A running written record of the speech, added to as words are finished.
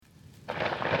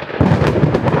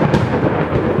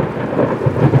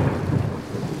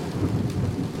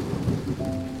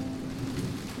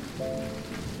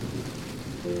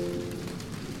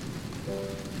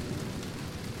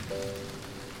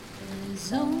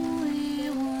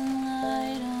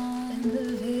light on, and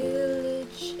the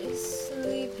village is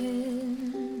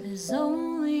sleeping. There's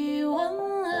only one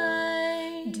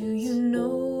light. Do you know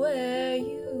where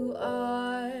you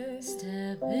are?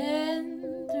 Step in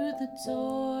through the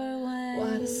doorway.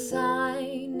 What a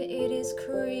sign, it is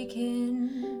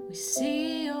creaking. We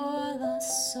see your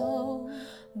lost soul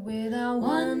With our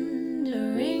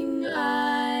wandering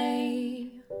eye,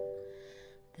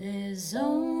 There's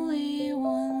only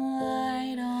one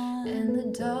light on, and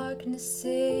the darkness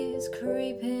is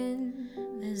creeping.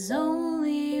 There's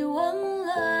only one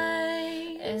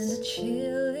light, And a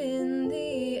chill in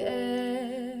the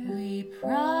air. We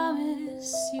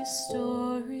promise you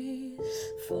stories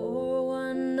For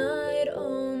one night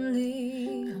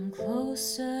only, come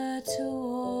closer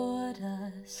toward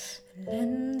us.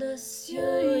 lend us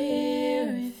Your your ear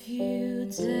ear if you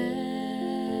dare.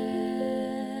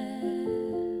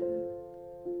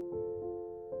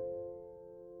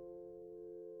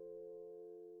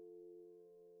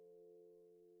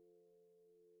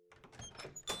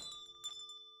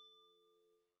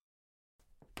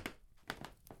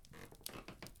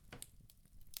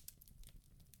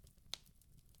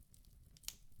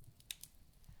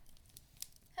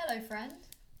 Hello, friend.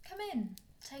 Come in.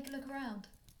 Take a look around.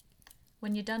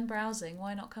 When you're done browsing,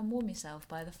 why not come warm yourself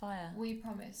by the fire? We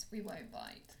promise we won't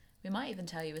bite. We might even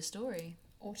tell you a story.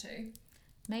 Or two.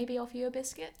 Maybe offer you a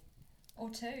biscuit? Or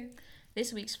two.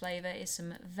 This week's flavour is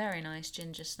some very nice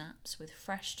ginger snaps with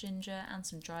fresh ginger and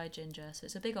some dried ginger, so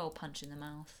it's a big old punch in the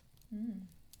mouth.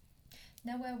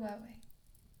 Now, where were we?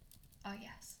 Ah,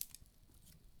 yes.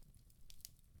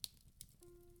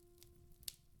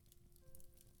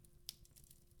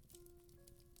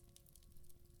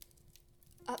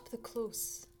 Up the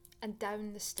close and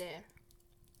down the stair,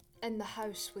 in the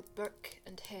house with Burke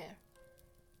and Hare.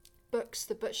 Burke's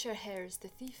the butcher, Hare's the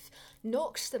thief,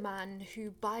 Knock's the man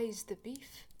who buys the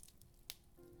beef.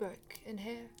 Burke and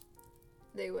Hare,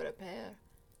 they were a pair,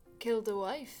 killed a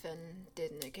wife and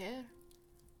didn't care.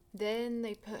 Then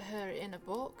they put her in a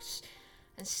box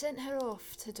and sent her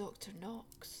off to Dr.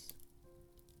 Knox.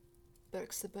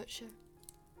 Burke's the butcher,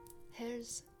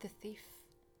 Hare's the thief,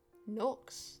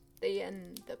 Knox the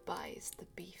inn that buys the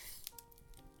beef.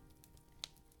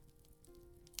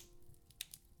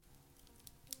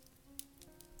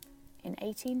 In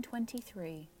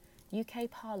 1823, UK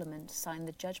Parliament signed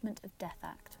the Judgment of Death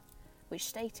Act, which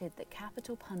stated that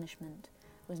capital punishment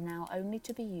was now only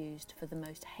to be used for the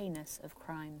most heinous of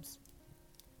crimes.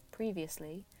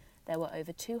 Previously, there were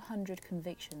over 200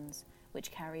 convictions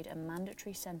which carried a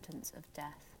mandatory sentence of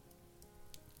death.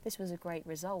 This was a great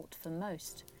result for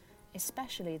most,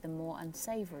 especially the more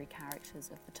unsavoury characters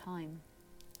of the time.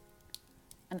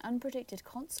 An unpredicted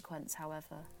consequence,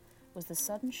 however, was the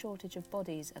sudden shortage of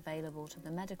bodies available to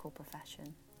the medical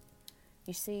profession.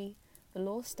 You see, the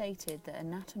law stated that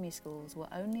anatomy schools were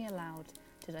only allowed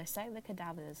to dissect the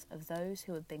cadavers of those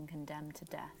who had been condemned to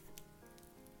death.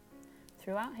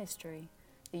 Throughout history,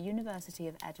 the University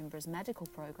of Edinburgh's medical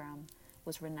programme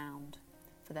was renowned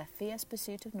for their fierce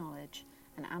pursuit of knowledge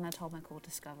and anatomical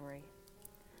discovery.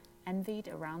 Envied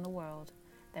around the world,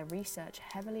 their research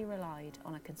heavily relied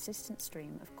on a consistent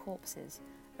stream of corpses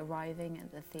arriving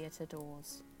at the theatre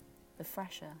doors. The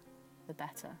fresher, the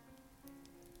better.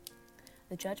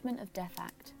 The Judgment of Death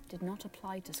Act did not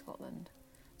apply to Scotland,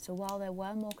 so while there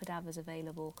were more cadavers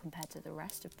available compared to the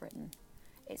rest of Britain,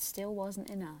 it still wasn't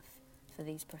enough for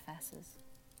these professors.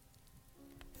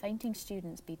 Fainting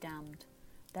students be damned,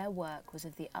 their work was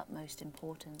of the utmost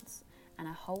importance, and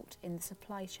a halt in the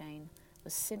supply chain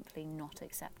was simply not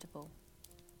acceptable.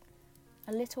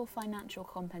 A little financial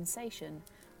compensation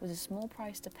was a small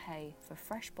price to pay for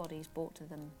fresh bodies brought to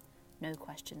them, no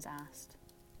questions asked.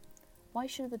 Why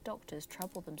should the doctors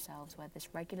trouble themselves where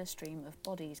this regular stream of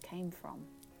bodies came from?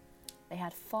 They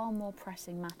had far more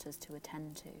pressing matters to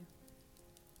attend to.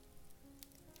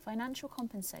 Financial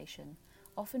compensation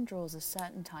often draws a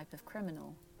certain type of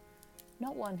criminal,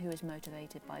 not one who is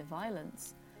motivated by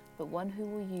violence, but one who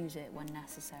will use it when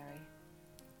necessary.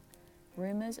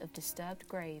 Rumours of disturbed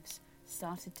graves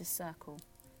started to circle,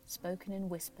 spoken in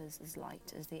whispers as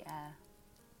light as the air.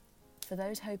 For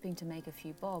those hoping to make a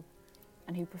few bob,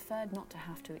 and who preferred not to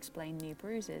have to explain new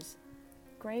bruises,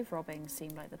 grave robbing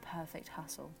seemed like the perfect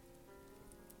hustle.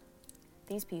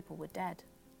 These people were dead,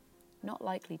 not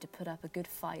likely to put up a good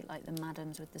fight like the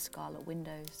madams with the scarlet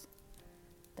windows.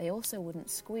 They also wouldn't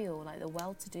squeal like the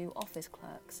well-to-do office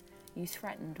clerks you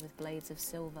threatened with blades of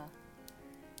silver.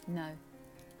 No,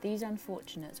 these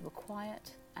unfortunates were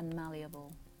quiet and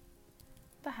malleable.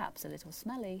 Perhaps a little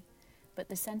smelly, but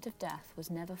the scent of death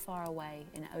was never far away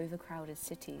in overcrowded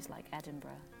cities like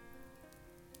Edinburgh.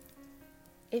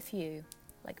 If you,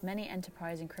 like many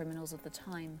enterprising criminals of the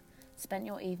time, spent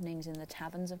your evenings in the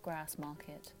taverns of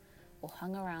Grassmarket, or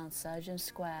hung around Surgeon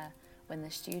Square when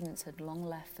the students had long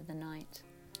left for the night,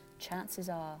 chances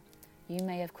are you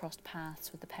may have crossed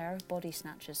paths with a pair of body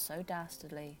snatchers so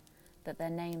dastardly that their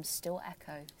names still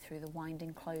echo through the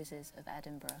winding closes of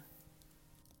Edinburgh.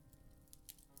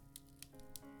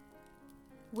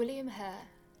 William Hare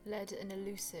led an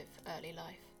elusive early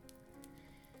life.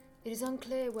 It is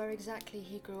unclear where exactly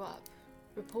he grew up,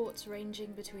 reports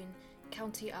ranging between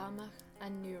County Armagh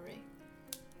and Newry.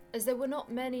 As there were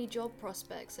not many job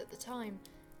prospects at the time,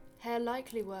 Hare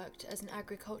likely worked as an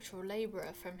agricultural labourer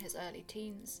from his early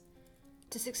teens.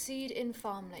 To succeed in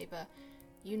farm labour,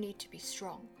 you need to be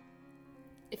strong.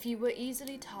 If you were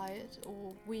easily tired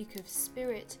or weak of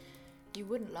spirit, you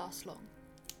wouldn't last long.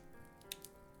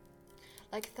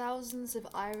 Like thousands of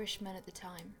Irish men at the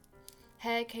time,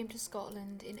 Hare came to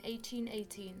Scotland in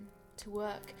 1818 to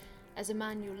work as a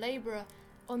manual labourer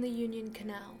on the Union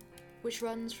Canal, which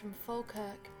runs from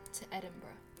Falkirk to Edinburgh.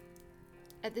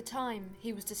 At the time,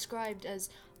 he was described as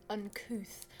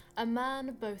uncouth, a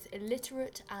man both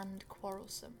illiterate and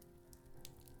quarrelsome.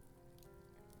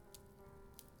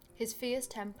 His fierce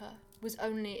temper was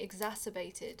only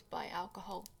exacerbated by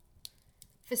alcohol.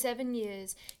 For 7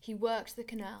 years, he worked the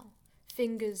canal,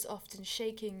 fingers often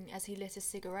shaking as he lit a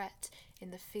cigarette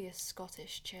in the fierce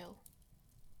Scottish chill.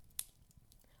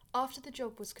 After the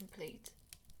job was complete,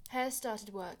 Hare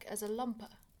started work as a lumper,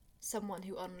 someone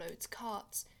who unloads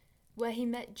carts, where he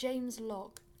met James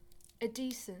Logg, a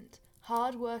decent,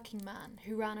 hard-working man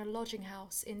who ran a lodging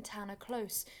house in Tanner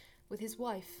Close with his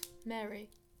wife, Mary.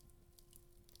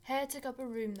 Hare took up a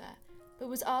room there, but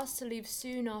was asked to leave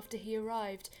soon after he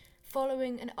arrived,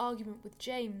 following an argument with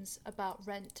James about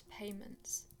rent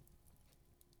payments.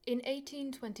 In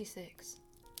 1826,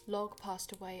 Logg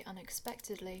passed away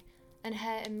unexpectedly, and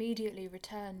Hare immediately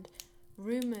returned,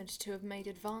 rumoured to have made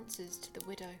advances to the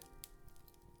widow.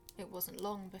 It wasn't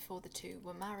long before the two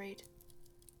were married.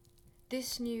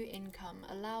 This new income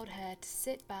allowed Hare to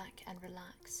sit back and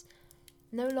relax,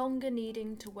 no longer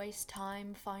needing to waste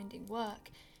time finding work,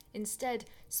 instead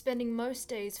spending most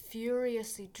days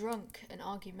furiously drunk and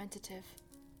argumentative.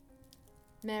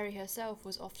 Mary herself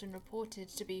was often reported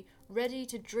to be ready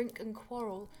to drink and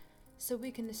quarrel, so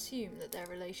we can assume that their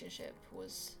relationship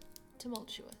was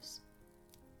tumultuous.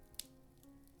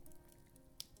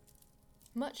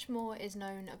 Much more is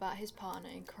known about his partner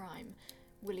in crime,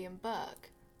 William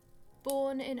Burke.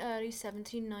 Born in early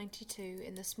 1792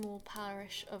 in the small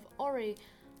parish of Orry,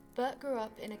 Burke grew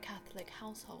up in a Catholic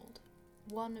household,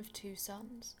 one of 2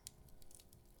 sons.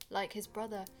 Like his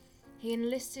brother, he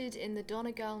enlisted in the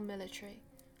Donegal military,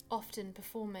 often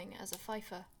performing as a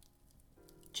fifer.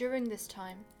 During this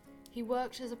time, he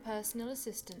worked as a personal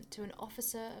assistant to an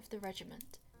officer of the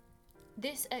regiment.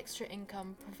 This extra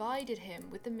income provided him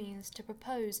with the means to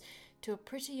propose to a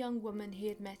pretty young woman he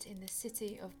had met in the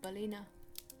city of Ballina.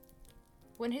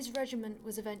 When his regiment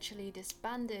was eventually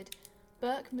disbanded,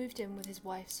 Burke moved in with his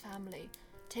wife's family,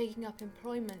 taking up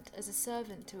employment as a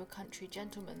servant to a country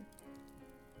gentleman.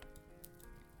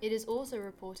 It is also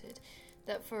reported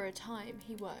that for a time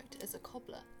he worked as a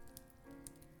cobbler.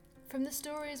 From the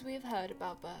stories we have heard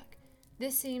about Burke,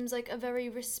 this seems like a very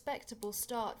respectable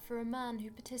start for a man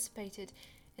who participated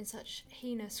in such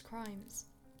heinous crimes.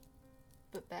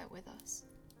 But bear with us.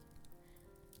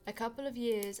 A couple of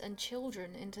years and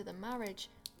children into the marriage,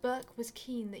 Burke was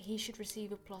keen that he should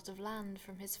receive a plot of land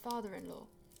from his father-in-law.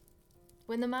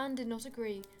 When the man did not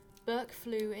agree, Burke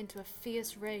flew into a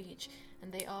fierce rage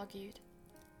and they argued.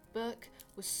 Burke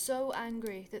was so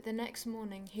angry that the next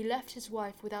morning he left his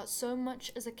wife without so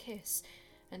much as a kiss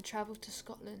and travelled to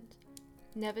Scotland,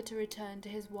 never to return to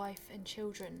his wife and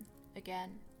children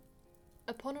again.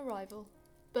 Upon arrival,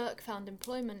 Burke found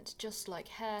employment, just like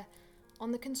Hare,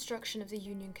 on the construction of the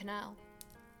Union Canal.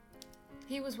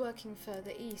 He was working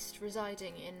further east,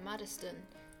 residing in Maddiston.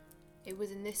 It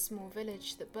was in this small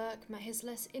village that Burke met his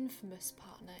less infamous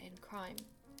partner in crime,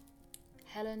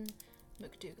 Helen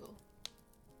MacDougall.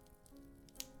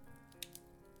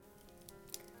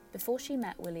 Before she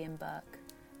met William Burke,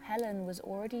 Helen was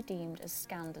already deemed as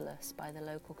scandalous by the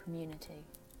local community.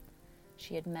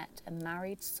 She had met a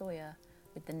married sawyer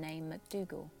with the name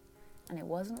MacDougall, and it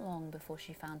wasn't long before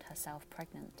she found herself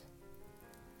pregnant.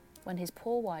 When his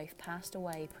poor wife passed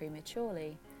away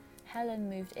prematurely, Helen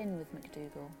moved in with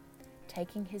MacDougall,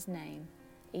 taking his name,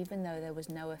 even though there was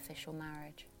no official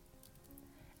marriage.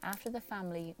 After the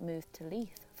family moved to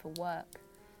Leith for work,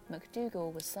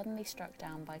 MacDougall was suddenly struck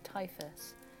down by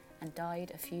typhus and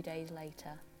died a few days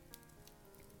later.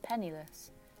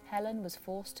 Penniless, Helen was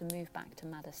forced to move back to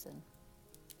Maddiston.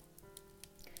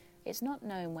 It's not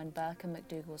known when Burke and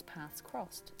MacDougall's paths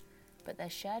crossed, but their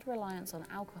shared reliance on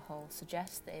alcohol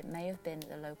suggests that it may have been at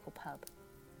the local pub.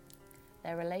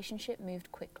 Their relationship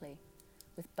moved quickly,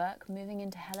 with Burke moving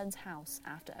into Helen's house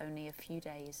after only a few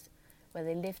days, where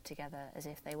they lived together as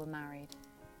if they were married.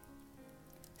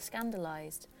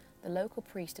 Scandalised, the local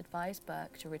priest advised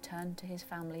Burke to return to his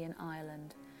family in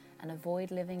Ireland and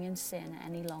avoid living in sin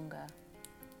any longer.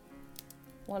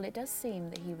 While it does seem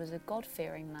that he was a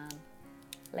God-fearing man,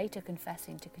 later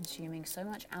confessing to consuming so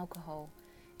much alcohol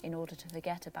in order to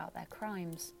forget about their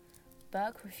crimes,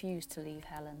 Burke refused to leave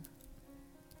Helen.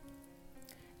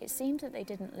 It seemed that they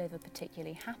didn't live a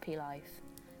particularly happy life,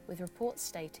 with reports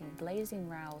stating blazing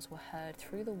rows were heard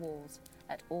through the walls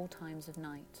at all times of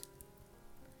night.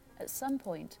 At some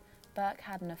point, Burke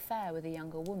had an affair with a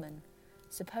younger woman,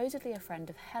 supposedly a friend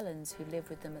of Helen's who lived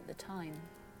with them at the time.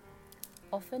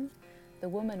 Often, the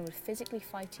women would physically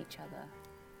fight each other.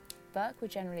 Burke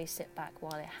would generally sit back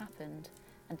while it happened,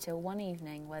 until one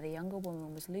evening where the younger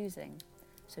woman was losing,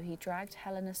 so he dragged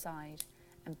Helen aside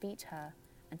and beat her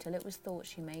until it was thought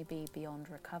she may be beyond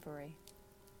recovery.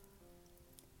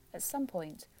 At some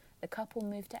point, the couple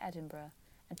moved to Edinburgh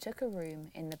and took a room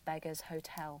in the Beggars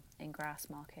Hotel in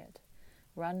Grassmarket,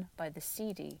 run by the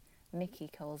seedy Mickey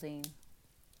Colzine.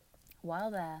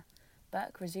 While there,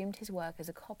 Burke resumed his work as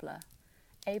a cobbler,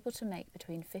 able to make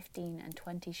between 15 and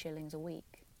 20 shillings a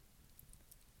week.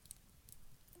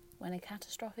 When a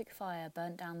catastrophic fire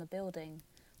burnt down the building,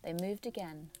 they moved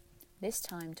again, this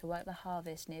time to work the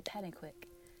harvest near Penicuik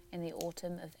in the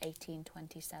autumn of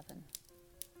 1827.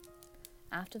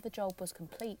 After the job was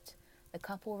complete, the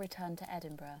couple returned to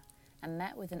Edinburgh and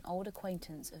met with an old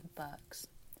acquaintance of Burke's,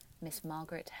 Miss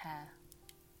Margaret Hare.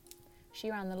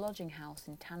 She ran the lodging house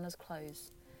in Tanner's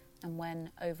Close, and when,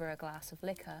 over a glass of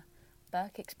liquor,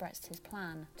 Burke expressed his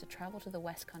plan to travel to the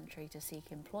West Country to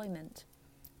seek employment,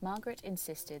 Margaret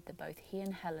insisted that both he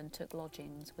and Helen took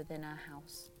lodgings within her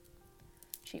house.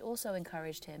 She also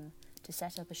encouraged him to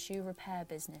set up a shoe repair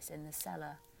business in the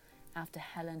cellar, after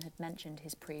Helen had mentioned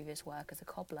his previous work as a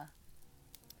cobbler.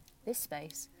 This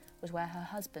space was where her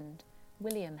husband,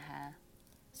 William Hare,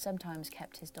 sometimes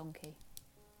kept his donkey.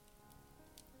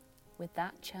 With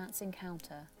that chance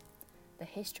encounter, the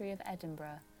history of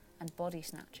Edinburgh and body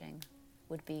snatching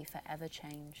would be forever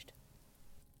changed.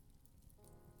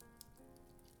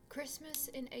 Christmas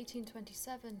in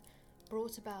 1827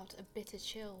 brought about a bitter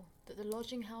chill that the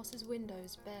lodging house's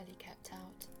windows barely kept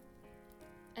out.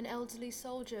 An elderly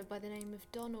soldier by the name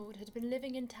of Donald had been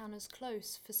living in Tanner's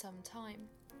Close for some time.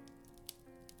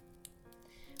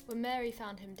 When Mary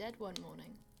found him dead one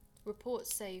morning,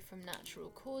 reports say from natural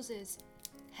causes,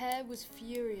 Hare was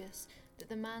furious that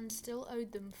the man still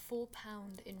owed them £4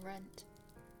 in rent.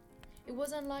 It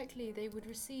was unlikely they would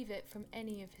receive it from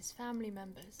any of his family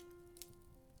members.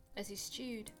 As he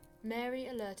stewed, Mary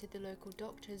alerted the local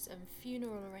doctors and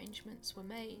funeral arrangements were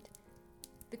made.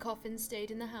 The coffin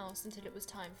stayed in the house until it was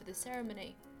time for the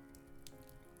ceremony.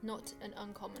 Not an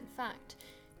uncommon fact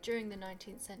during the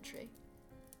 19th century,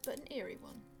 but an eerie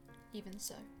one, even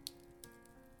so.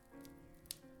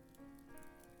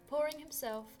 Pouring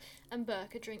himself and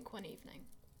Burke a drink one evening,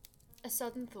 a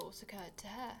sudden thought occurred to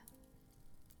Hare.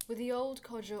 With the old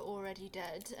codger already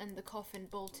dead and the coffin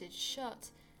bolted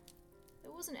shut,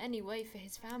 there wasn't any way for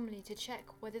his family to check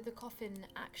whether the coffin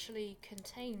actually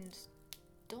contained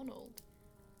Donald.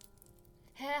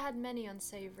 Hare had many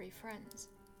unsavoury friends,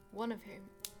 one of whom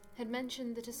had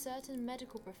mentioned that a certain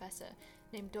medical professor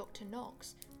named Dr.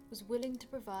 Knox was willing to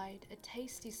provide a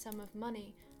tasty sum of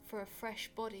money for a fresh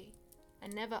body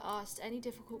and never asked any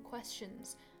difficult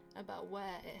questions about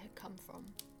where it had come from.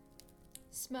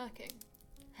 Smirking,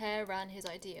 Hare ran his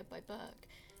idea by Burke,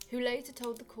 who later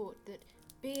told the court that,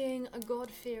 being a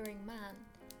God-fearing man,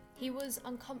 he was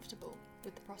uncomfortable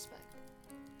with the prospect.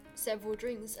 Several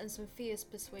drinks and some fierce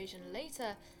persuasion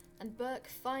later, and Burke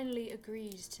finally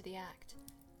agreed to the act,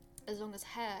 as long as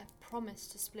Hare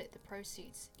promised to split the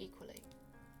proceeds equally.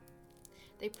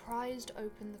 They prized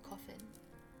open the coffin,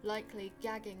 likely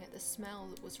gagging at the smell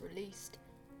that was released.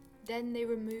 Then they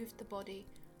removed the body,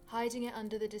 hiding it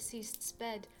under the deceased's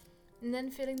bed, and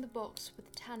then filling the box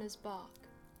with tanner's bark.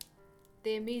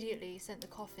 They immediately sent the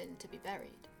coffin to be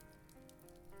buried.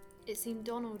 It seemed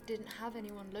Donald didn't have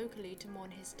anyone locally to mourn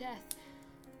his death,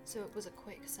 so it was a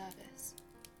quick service.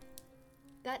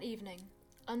 That evening,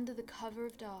 under the cover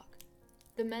of dark,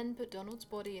 the men put Donald's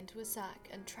body into a sack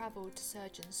and travelled to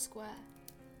Surgeons Square.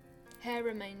 Hare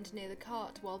remained near the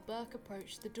cart while Burke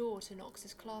approached the door to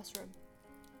Knox's classroom.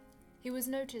 He was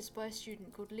noticed by a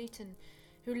student called Leighton,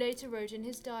 who later wrote in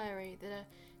his diary that a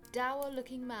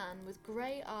dour-looking man with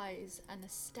grey eyes and a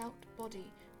stout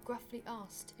body gruffly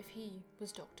asked if he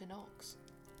was Dr. Knox.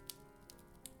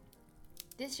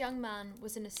 This young man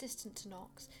was an assistant to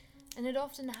Knox and had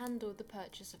often handled the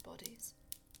purchase of bodies.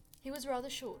 He was rather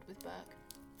short with Burke,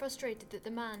 frustrated that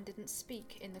the man didn't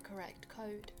speak in the correct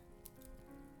code.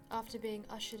 After being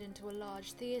ushered into a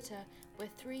large theatre where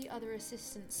 3 other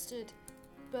assistants stood,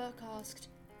 Burke asked,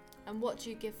 "And what do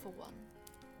you give for one?"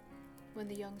 When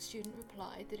the young student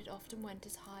replied that it often went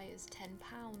as high as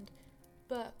 £10,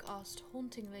 Burke asked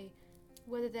hauntingly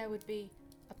whether there would be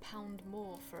 £1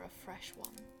 more for a fresh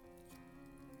one.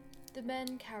 The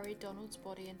men carried Donald's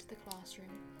body into the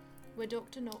classroom, where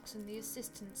Dr. Knox and the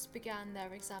assistants began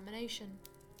their examination.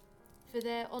 For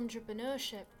their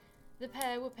entrepreneurship, the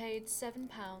pair were paid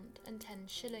 £7 and 10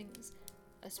 shillings,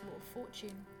 a small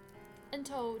fortune, and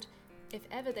told if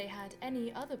ever they had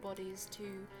any other bodies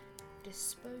to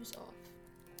dispose of,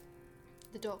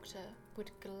 the doctor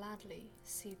would gladly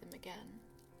see them again.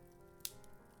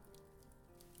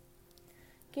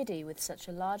 Giddy with such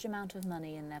a large amount of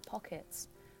money in their pockets,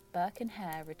 Burke and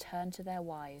Hare returned to their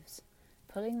wives,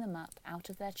 pulling them up out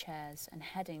of their chairs and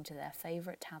heading to their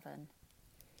favourite tavern.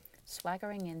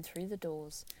 Swaggering in through the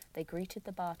doors, they greeted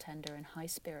the bartender in high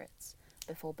spirits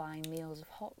before buying meals of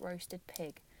hot roasted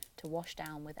pig to wash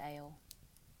down with ale.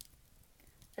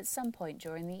 At some point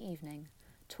during the evening,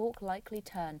 talk likely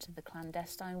turned to the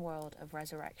clandestine world of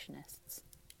resurrectionists.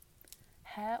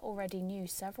 Hare already knew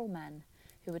several men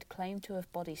who had claimed to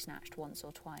have body snatched once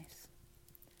or twice.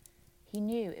 He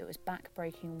knew it was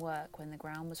back-breaking work when the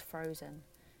ground was frozen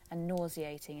and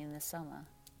nauseating in the summer,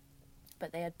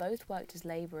 but they had both worked as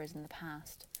labourers in the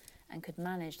past and could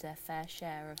manage their fair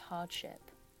share of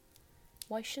hardship.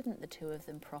 Why shouldn't the 2 of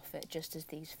them profit just as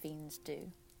these fiends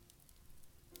do?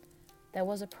 There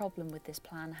was a problem with this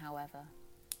plan, however.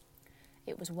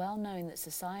 It was well known that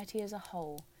society as a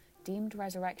whole deemed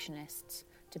resurrectionists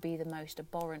to be the most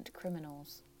abhorrent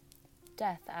criminals.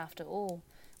 Death, after all,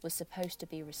 was supposed to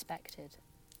be respected.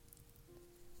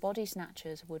 Body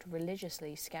snatchers would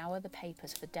religiously scour the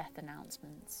papers for death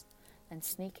announcements, then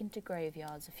sneak into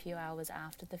graveyards a few hours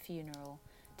after the funeral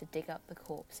to dig up the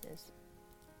corpses.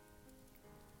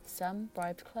 Some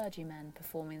bribed clergymen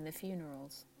performing the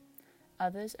funerals.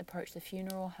 Others approached the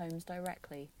funeral homes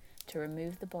directly to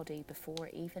remove the body before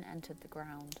it even entered the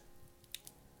ground.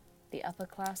 The upper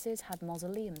classes had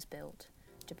mausoleums built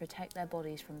to protect their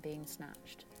bodies from being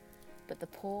snatched, but the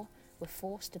poor were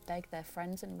forced to beg their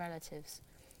friends and relatives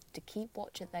to keep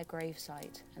watch at their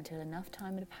gravesite until enough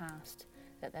time had passed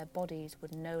that their bodies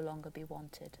would no longer be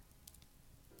wanted.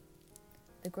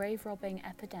 The grave robbing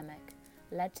epidemic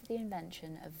led to the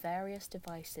invention of various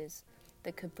devices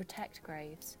that could protect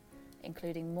graves,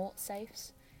 including mort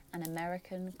safes and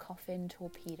American coffin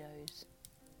torpedoes.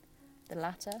 The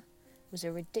latter was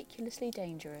a ridiculously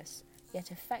dangerous yet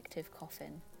effective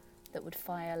coffin that would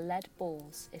fire lead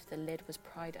balls if the lid was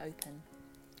pried open,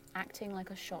 acting like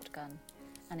a shotgun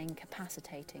and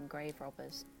incapacitating grave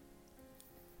robbers.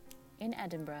 In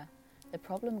Edinburgh, the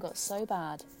problem got so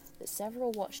bad that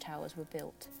several watchtowers were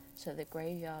built so that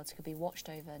graveyards could be watched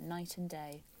over night and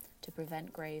day to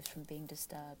prevent graves from being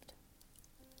disturbed.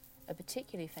 A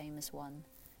particularly famous one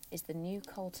is the New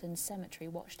Colton Cemetery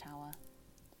Watchtower.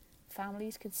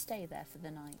 Families could stay there for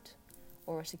the night,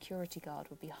 or a security guard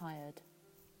would be hired.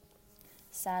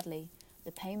 Sadly,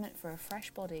 the payment for a fresh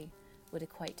body would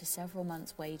equate to several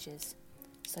months' wages,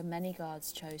 so many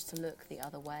guards chose to look the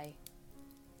other way.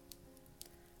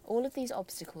 All of these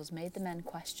obstacles made the men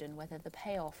question whether the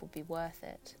payoff would be worth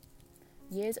it.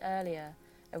 Years earlier,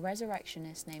 a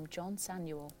resurrectionist named John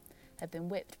Samuel had been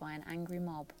whipped by an angry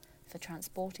mob for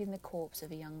transporting the corpse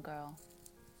of a young girl.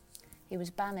 He was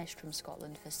banished from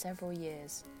Scotland for several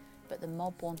years, but the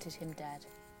mob wanted him dead.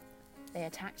 They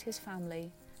attacked his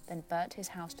family, then burnt his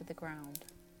house to the ground.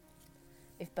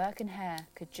 If Burke and Hare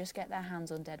could just get their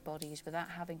hands on dead bodies without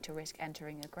having to risk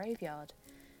entering a graveyard,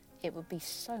 it would be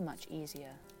so much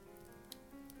easier.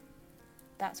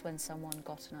 That's when someone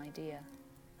got an idea.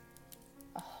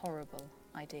 A horrible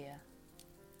idea.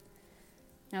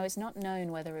 Now, it's not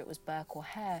known whether it was Burke or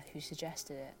Hare who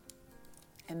suggested it.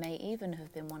 It may even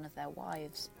have been one of their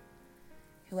wives.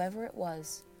 Whoever it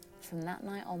was, from that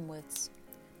night onwards,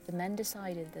 the men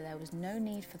decided that there was no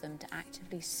need for them to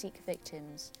actively seek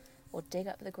victims or dig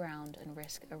up the ground and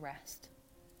risk arrest.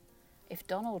 If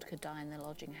Donald could die in the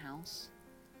lodging house,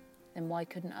 then why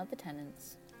couldn't other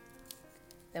tenants?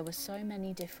 There were so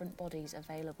many different bodies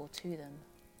available to them.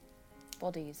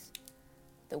 Bodies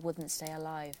that wouldn't stay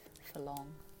alive for long.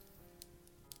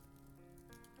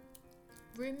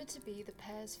 Rumoured to be the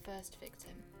pair's first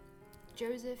victim,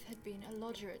 Joseph had been a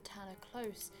lodger at Tanner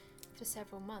Close for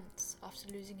several months after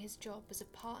losing his job as a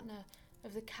partner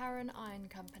of the Carron Iron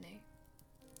Company.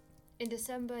 In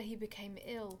December, he became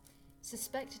ill,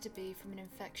 suspected to be from an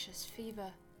infectious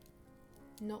fever.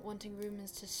 Not wanting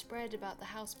rumours to spread about the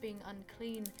house being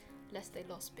unclean lest they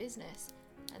lost business,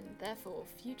 and therefore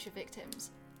future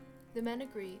victims, the men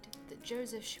agreed that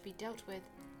Joseph should be dealt with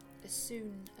as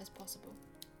soon as possible.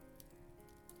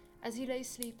 As he lay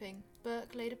sleeping,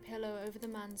 Burke laid a pillow over the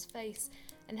man's face,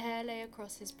 and Hare lay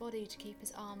across his body to keep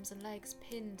his arms and legs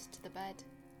pinned to the bed.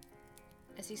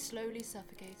 As he slowly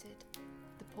suffocated,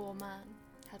 the poor man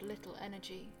had little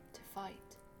energy to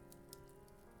fight.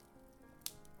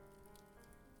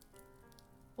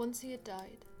 Once he had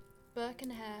died, Burke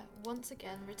and Hare once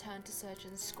again returned to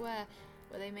Surgeons Square,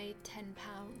 where they made £10.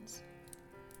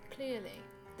 Clearly,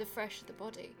 the fresher the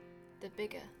body, the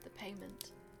bigger the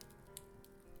payment.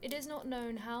 It is not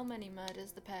known how many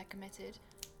murders the pair committed,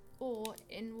 or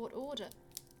in what order,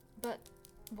 but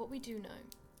what we do know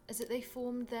is that they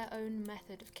formed their own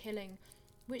method of killing,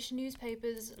 which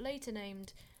newspapers later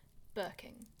named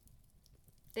Burking.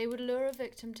 They would lure a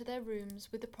victim to their rooms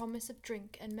with the promise of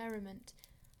drink and merriment.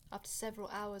 After several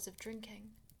hours of drinking,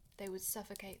 they would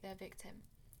suffocate their victim,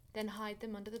 then hide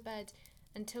them under the bed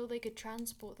until they could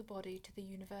transport the body to the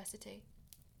university.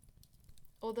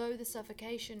 Although the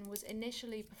suffocation was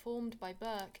initially performed by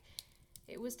Burke,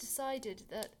 it was decided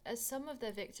that as some of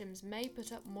their victims may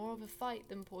put up more of a fight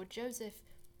than poor Joseph,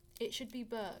 it should be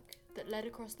Burke that led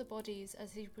across the bodies,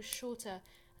 as he was shorter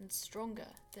and stronger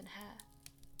than Hare.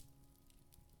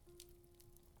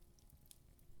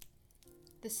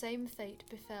 The same fate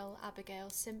befell Abigail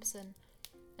Simpson,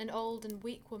 an old and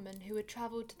weak woman who had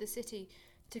travelled to the city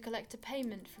to collect a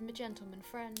payment from a gentleman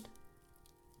friend.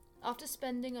 After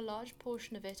spending a large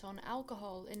portion of it on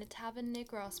alcohol in a tavern near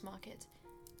Grassmarket,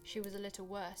 she was a little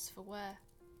worse for wear.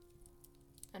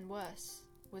 And worse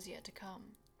was yet to come.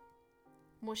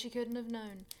 What she couldn't have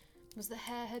known was that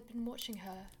Hare had been watching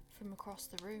her from across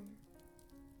the room.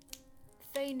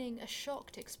 Feigning a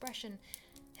shocked expression,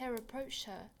 Hare approached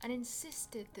her and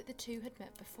insisted that the two had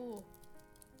met before.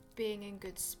 Being in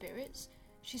good spirits,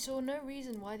 she saw no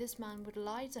reason why this man would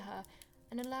lie to her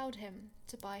and allowed him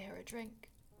to buy her a drink.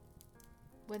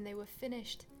 When they were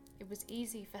finished, it was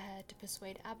easy for Hare to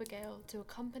persuade Abigail to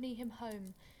accompany him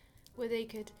home, where they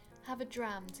could have a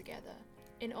dram together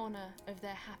in honour of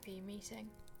their happy meeting.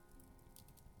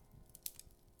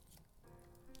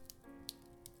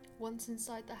 Once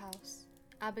inside the house,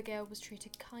 Abigail was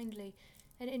treated kindly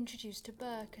and introduced to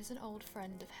Burke as an old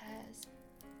friend of Hare's.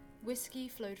 Whiskey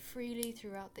flowed freely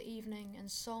throughout the evening and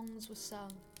songs were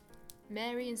sung.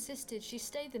 Mary insisted she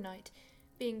stay the night,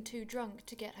 being too drunk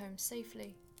to get home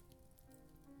safely.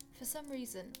 For some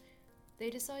reason, they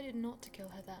decided not to kill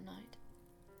her that night.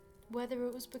 Whether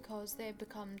it was because they had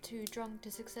become too drunk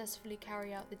to successfully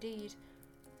carry out the deed,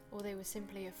 or they were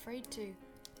simply afraid to,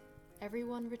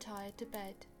 everyone retired to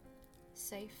bed,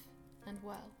 safe and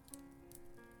well.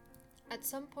 At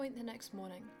some point the next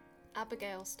morning,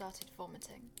 Abigail started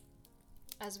vomiting.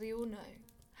 As we all know,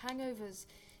 hangovers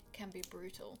can be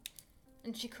brutal,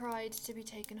 and she cried to be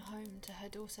taken home to her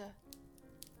daughter.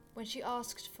 When she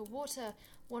asked for water,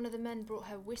 one of the men brought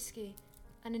her whiskey,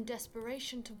 and in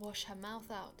desperation to wash her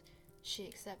mouth out, she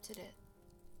accepted it.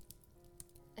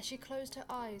 As she closed her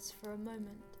eyes for a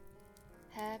moment,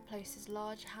 Hare placed his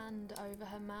large hand over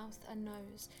her mouth and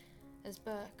nose as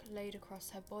Burke laid across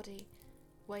her body,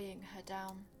 weighing her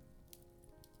down.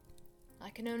 I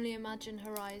can only imagine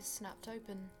her eyes snapped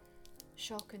open,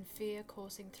 shock and fear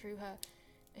coursing through her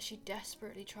as she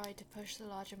desperately tried to push the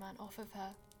larger man off of her.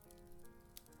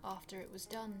 After it was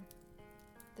done,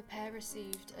 the pair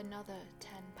received another £10.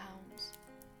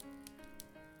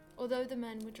 Although the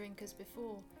men were drinkers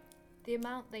before, the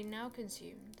amount they now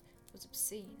consumed was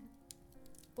obscene.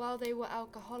 While they were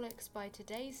alcoholics by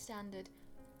today's standard,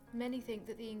 many think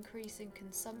that the increase in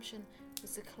consumption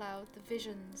was to cloud the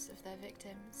visions of their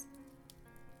victims.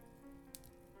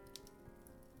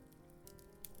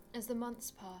 As the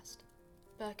months passed,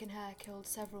 Burke and Hare killed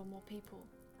several more people,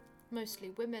 mostly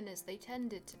women, as they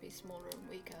tended to be smaller and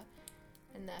weaker,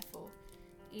 and therefore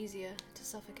easier to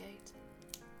suffocate.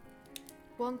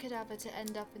 One cadaver to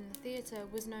end up in the theatre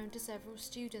was known to several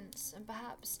students, and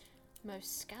perhaps,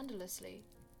 most scandalously,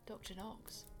 Dr.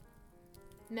 Knox.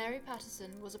 Mary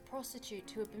Patterson was a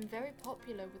prostitute who had been very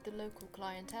popular with the local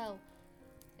clientele.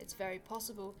 It's very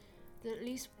possible that at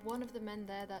least one of the men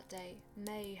there that day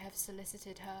may have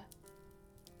solicited her.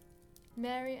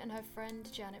 Mary and her friend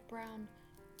Janet Brown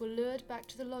were lured back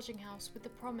to the lodging house with the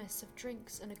promise of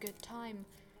drinks and a good time,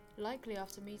 likely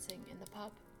after meeting in the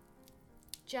pub.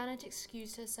 Janet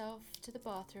excused herself to the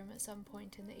bathroom at some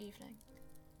point in the evening.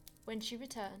 When she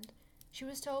returned, she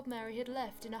was told Mary had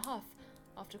left in a huff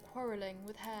after quarrelling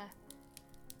with Hare.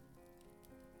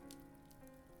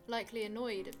 Likely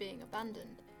annoyed at being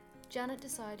abandoned, Janet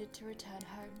decided to return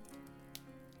home.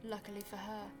 Luckily for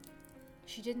her,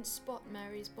 she didn't spot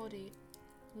Mary's body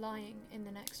lying in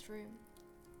the next room.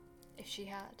 If she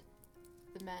had,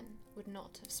 the men would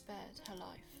not have spared her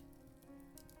life.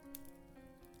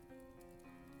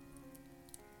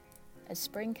 As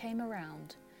spring came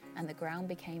around and the ground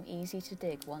became easy to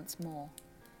dig once more,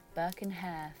 Burke and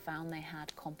Hare found they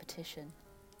had competition.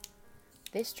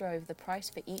 This drove the price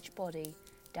for each body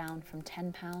down from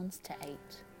 £10 to £8.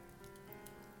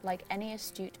 Like any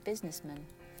astute businessman,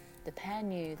 the pair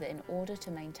knew that in order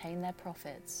to maintain their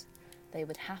profits, they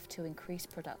would have to increase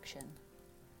production.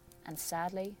 And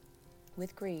sadly,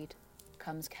 with greed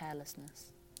comes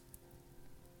carelessness.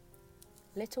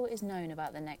 Little is known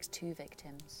about the next two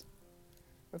victims.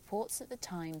 Reports at the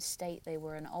time state they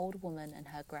were an old woman and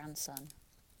her grandson.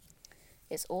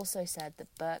 It's also said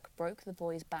that Burke broke the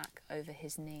boy's back over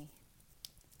his knee.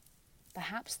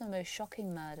 Perhaps the most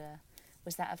shocking murder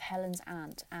was that of Helen's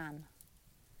aunt, Anne.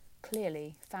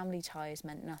 Clearly, family ties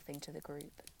meant nothing to the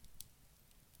group.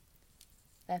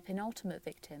 Their penultimate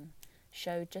victim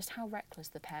showed just how reckless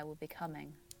the pair were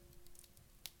becoming.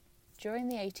 During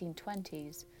the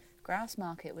 1820s,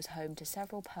 Grassmarket was home to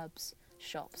several pubs,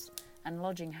 shops, and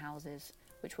lodging houses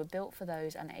which were built for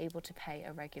those unable to pay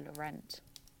a regular rent.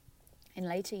 In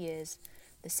later years,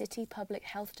 the city public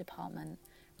health department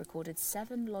recorded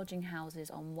 7 lodging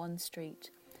houses on one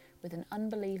street with an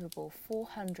unbelievable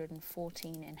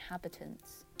 414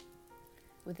 inhabitants.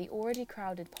 With the already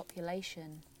crowded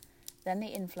population, then the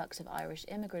influx of Irish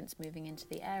immigrants moving into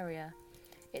the area,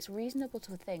 it's reasonable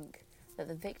to think that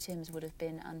the victims would have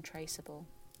been untraceable.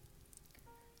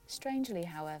 Strangely,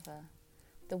 however,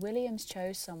 the Williams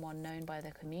chose someone known by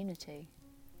the community,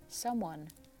 someone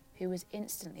who was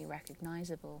instantly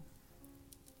recognisable.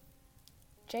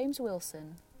 James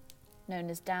Wilson, known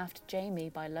as Daft Jamie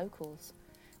by locals,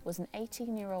 was an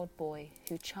 18-year-old boy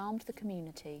who charmed the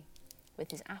community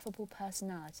with his affable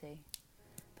personality,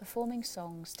 performing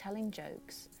songs, telling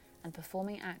jokes, and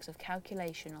performing acts of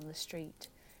calculation on the street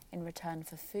in return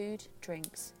for food,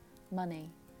 drinks,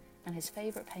 money, and his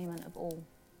favourite payment of all,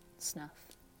 snuff.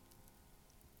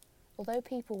 Although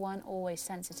people weren't always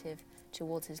sensitive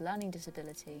towards his learning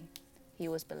disability, he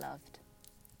was beloved.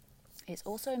 It's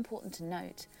also important to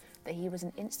note that he was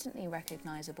an instantly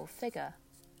recognisable figure.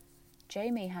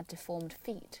 Jamie had deformed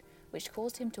feet, which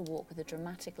caused him to walk with a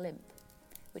dramatic limp,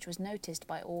 which was noticed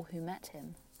by all who met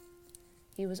him.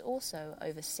 He was also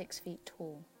over 6 feet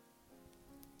tall.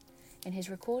 In his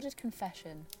recorded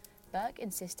confession, Burke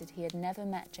insisted he had never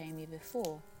met Jamie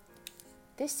before.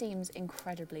 This seems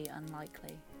incredibly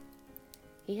unlikely.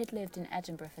 He had lived in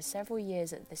Edinburgh for several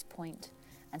years at this point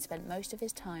and spent most of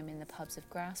his time in the pubs of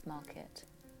Grassmarket.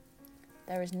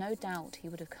 There is no doubt he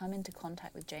would have come into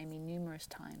contact with Jamie numerous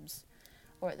times,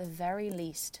 or at the very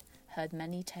least heard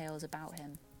many tales about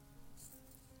him.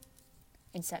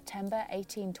 In September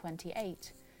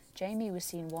 1828, Jamie was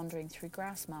seen wandering through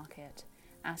Grassmarket,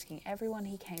 asking everyone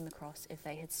he came across if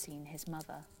they had seen his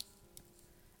mother.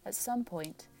 At some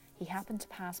point, he happened to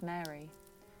pass Mary,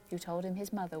 who told him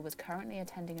his mother was currently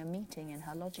attending a meeting in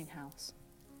her lodging house.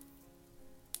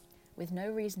 With no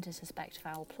reason to suspect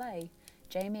foul play,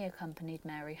 Jamie accompanied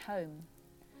Mary home.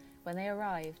 When they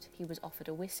arrived, he was offered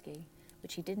a whiskey,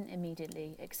 which he didn't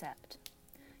immediately accept.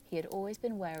 He had always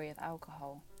been wary of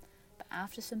alcohol, but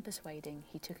after some persuading,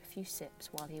 he took a few sips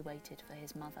while he waited for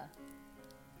his mother.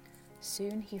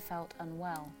 Soon he felt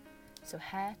unwell, so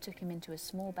Hare took him into a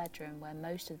small bedroom where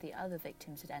most of the other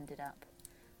victims had ended up,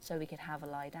 so he could have a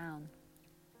lie down.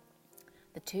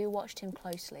 The two watched him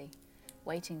closely,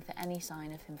 waiting for any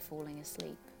sign of him falling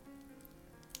asleep.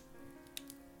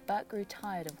 Burke grew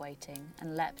tired of waiting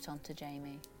and leapt onto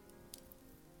Jamie.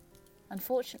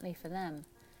 Unfortunately for them,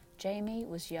 Jamie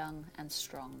was young and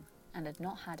strong and had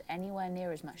not had anywhere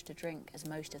near as much to drink as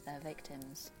most of their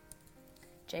victims.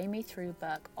 Jamie threw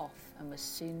Burke off and was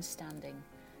soon standing,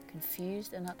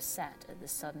 confused and upset at the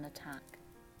sudden attack.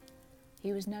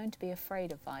 He was known to be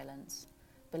afraid of violence,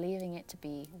 believing it to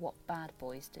be what bad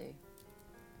boys do.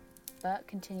 Burke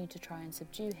continued to try and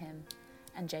subdue him,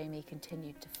 and Jamie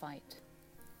continued to fight.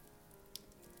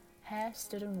 Hare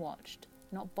stood and watched,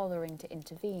 not bothering to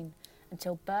intervene,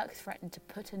 until Burke threatened to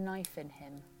put a knife in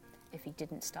him if he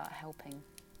didn't start helping.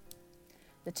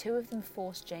 The two of them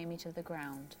forced Jamie to the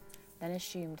ground, then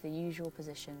assumed the usual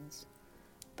positions,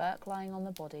 Burke lying on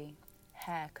the body,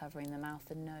 Hare covering the mouth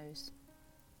and nose.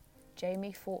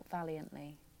 Jamie fought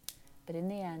valiantly, but in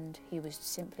the end he was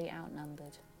simply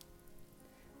outnumbered.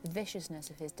 The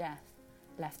viciousness of his death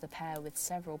left the pair with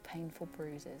several painful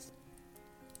bruises.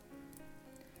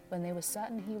 When they were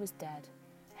certain he was dead,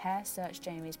 Hare searched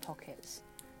Jamie's pockets,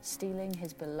 stealing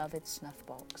his beloved snuff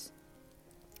box.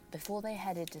 Before they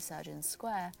headed to Surgeon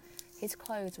Square, his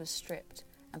clothes were stripped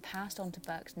and passed on to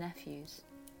Burke's nephews.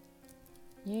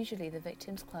 Usually the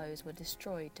victim's clothes were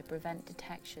destroyed to prevent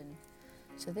detection,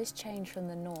 so this change from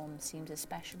the norm seems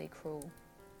especially cruel.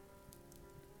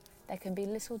 There can be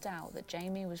little doubt that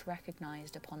Jamie was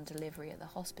recognised upon delivery at the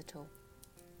hospital.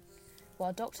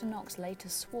 While Dr. Knox later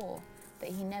swore that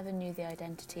he never knew the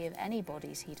identity of any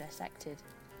bodies he dissected,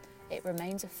 it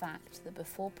remains a fact that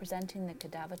before presenting the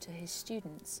cadaver to his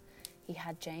students, he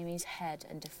had Jamie's head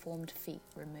and deformed feet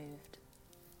removed.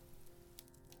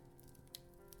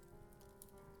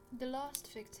 The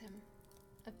last victim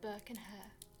of Burke and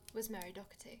Hare was Mary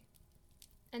Doherty,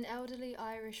 an elderly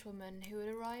Irish woman who had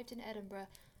arrived in Edinburgh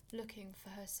looking for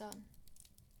her son.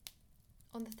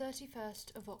 On the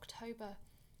 31st of October,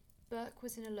 Burke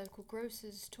was in a local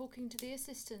grocer's talking to the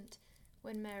assistant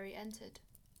when Mary entered.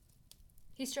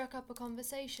 He struck up a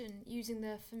conversation using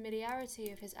the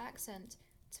familiarity of his accent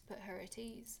to put her at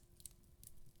ease.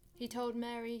 He told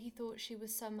Mary he thought she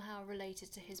was somehow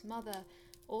related to his mother,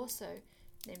 also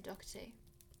named Doherty.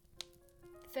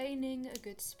 Feigning a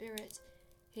good spirit,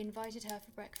 he invited her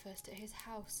for breakfast at his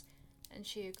house, and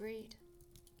she agreed.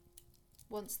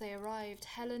 Once they arrived,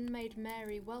 Helen made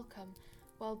Mary welcome,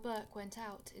 while Burke went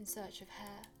out in search of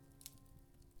Hare.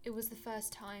 It was the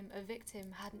first time a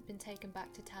victim hadn't been taken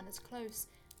back to Tanner's Close,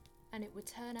 and it would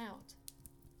turn out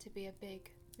to be a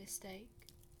big mistake.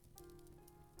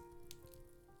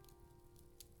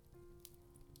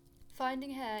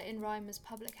 Finding Hare in Reimer's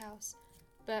public house,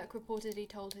 Burke reportedly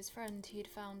told his friend he had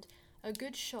found a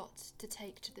good shot to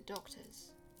take to the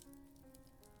doctors.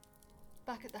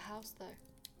 Back at the house, though,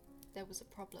 there was a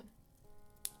problem.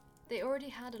 They already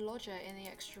had a lodger in the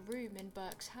extra room in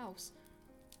Burke's house.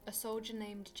 A soldier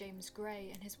named James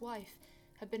Gray and his wife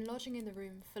had been lodging in the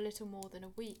room for little more than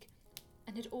a week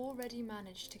and had already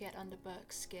managed to get under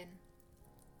Burke's skin.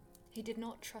 He did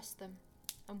not trust them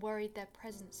and worried their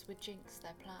presence would jinx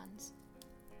their plans.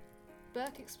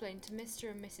 Burke explained to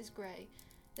Mr. and Mrs. Gray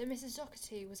that Mrs.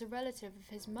 Doherty was a relative of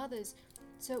his mother's,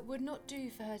 so it would not do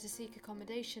for her to seek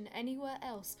accommodation anywhere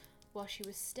else while she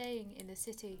was staying in the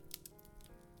city.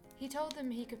 He told them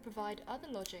he could provide other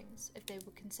lodgings if they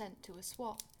would consent to a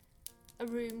swap. A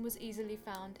room was easily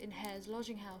found in Hare's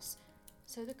lodging house,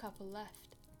 so the couple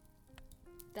left.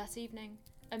 That evening,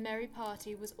 a merry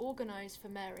party was organised for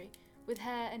Mary, with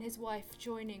Hare and his wife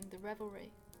joining the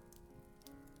revelry.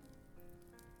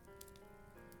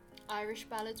 Irish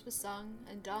ballads were sung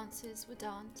and dances were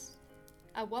danced,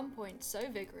 at one point so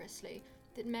vigorously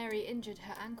that Mary injured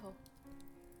her ankle.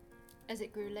 As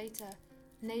it grew later,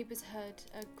 neighbours heard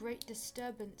a great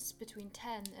disturbance between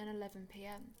 10 and 11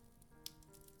 p.m.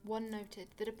 One noted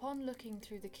that upon looking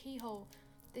through the keyhole,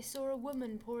 they saw a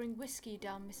woman pouring whiskey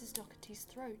down Mrs. Doherty's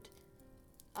throat.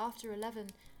 After 11,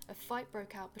 a fight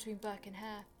broke out between Burke and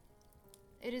Hare.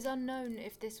 It is unknown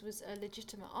if this was a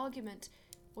legitimate argument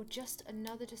or just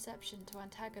another deception to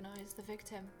antagonise the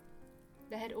victim.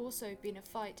 There had also been a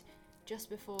fight just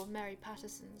before Mary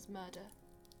Patterson's murder.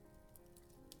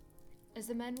 As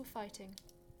the men were fighting,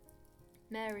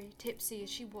 Mary, tipsy as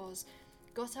she was,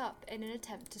 got up in an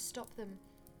attempt to stop them,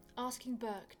 asking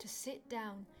Burke to sit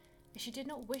down as she did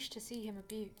not wish to see him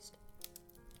abused.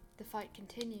 The fight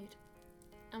continued,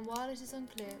 and while it is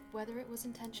unclear whether it was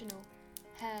intentional,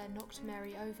 Hare knocked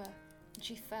Mary over and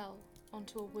she fell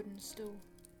onto a wooden stool.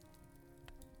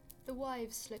 The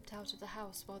wives slipped out of the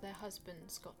house while their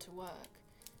husbands got to work.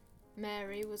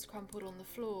 Mary was crumpled on the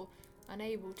floor,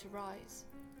 unable to rise.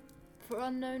 For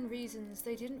unknown reasons,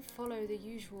 they didn't follow the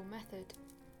usual method.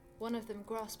 One of them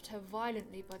grasped her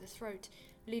violently by the throat,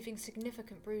 leaving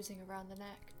significant bruising around the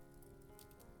neck.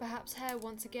 Perhaps Hare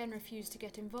once again refused to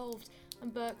get involved,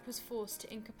 and Burke was forced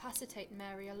to incapacitate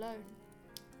Mary alone.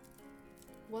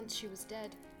 Once she was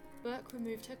dead, Burke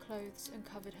removed her clothes and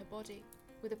covered her body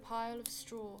with a pile of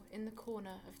straw in the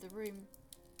corner of the room.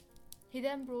 He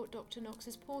then brought Dr.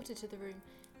 Knox's porter to the room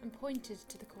and pointed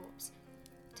to the corpse,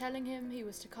 telling him he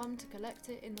was to come to collect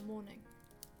it in the morning.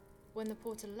 When the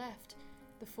porter left,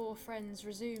 the four friends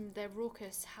resumed their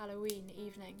raucous Halloween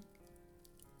evening.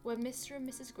 When Mr. and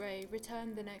Mrs. Gray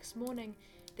returned the next morning,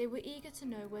 they were eager to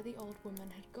know where the old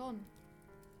woman had gone.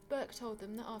 Burke told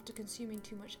them that after consuming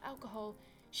too much alcohol,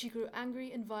 she grew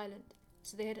angry and violent,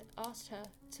 so they had asked her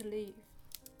to leave.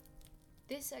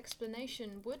 This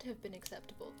explanation would have been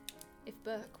acceptable if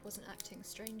Burke wasn't acting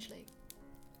strangely.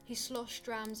 He sloshed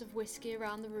drams of whiskey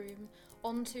around the room,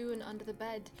 onto and under the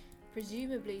bed,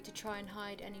 presumably to try and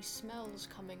hide any smells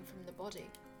coming from the body.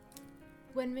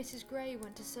 When Mrs. Gray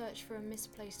went to search for a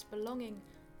misplaced belonging,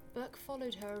 Burke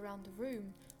followed her around the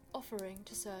room, offering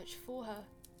to search for her.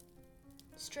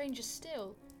 Stranger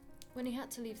still, when he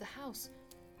had to leave the house,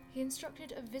 he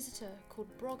instructed a visitor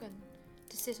called Brogan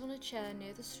to sit on a chair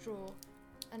near the straw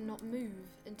and not move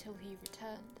until he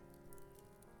returned.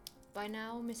 By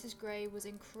now, Mrs. Gray was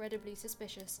incredibly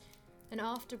suspicious, and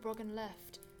after Brogan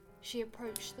left, she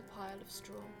approached the pile of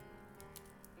straw.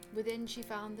 Within, she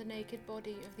found the naked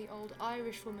body of the old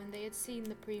Irish woman they had seen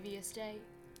the previous day.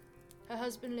 Her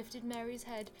husband lifted Mary's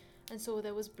head and saw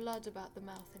there was blood about the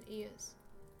mouth and ears.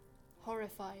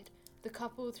 Horrified, the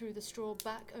couple threw the straw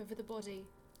back over the body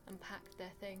and packed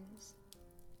their things.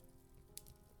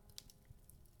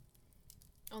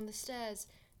 On the stairs,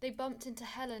 they bumped into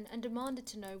Helen and demanded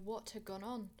to know what had gone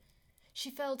on. She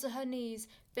fell to her knees,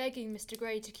 begging Mr.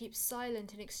 Gray to keep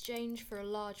silent in exchange for a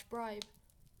large bribe.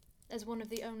 As one of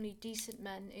the only decent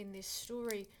men in this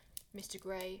story, Mr.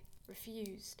 Gray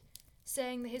refused,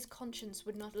 saying that his conscience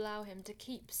would not allow him to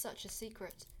keep such a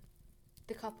secret.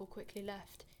 The couple quickly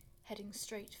left, heading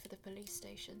straight for the police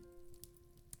station.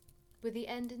 With the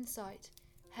end in sight,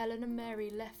 Helen and Mary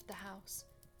left the house.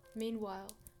 Meanwhile,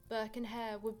 Burke and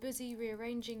Hare were busy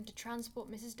rearranging to transport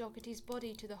Mrs. Docherty's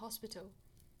body to the hospital.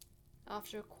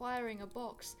 After acquiring a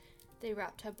box, they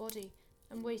wrapped her body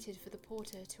and waited for the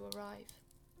porter to arrive.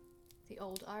 The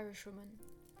old Irishwoman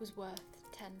was worth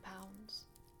 £10.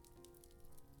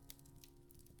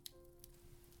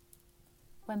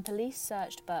 When police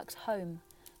searched Burke's home,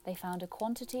 they found a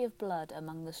quantity of blood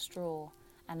among the straw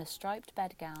and a striped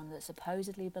bedgown that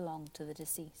supposedly belonged to the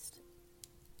deceased.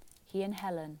 He and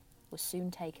Helen were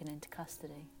soon taken into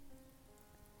custody.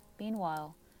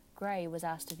 Meanwhile, Gray was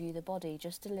asked to view the body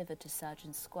just delivered to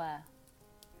Surgeons Square.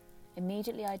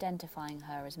 Immediately identifying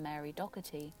her as Mary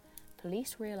Docherty,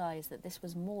 police realised that this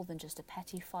was more than just a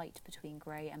petty fight between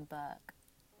Gray and Burke.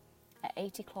 At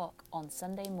 8 o'clock on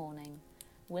Sunday morning,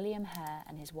 William Hare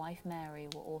and his wife Mary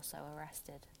were also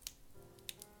arrested.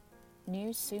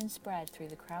 News soon spread through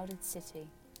the crowded city.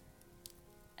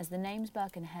 As the names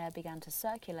Burke and Hare began to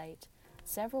circulate,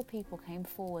 several people came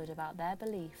forward about their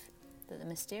belief that the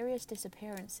mysterious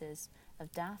disappearances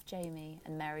of Daft Jamie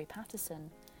and Mary Patterson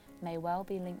may well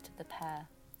be linked to the pair,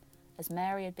 as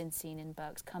Mary had been seen in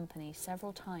Burke's company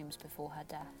several times before her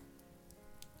death.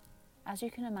 As you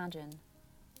can imagine,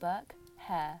 Burke,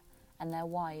 Hare, and their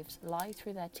wives lied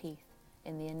through their teeth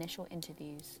in the initial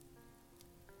interviews.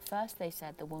 First they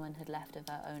said the woman had left of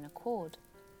her own accord,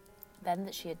 then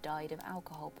that she had died of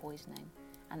alcohol poisoning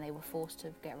and they were forced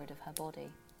to get rid of her body.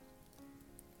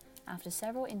 After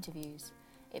several interviews,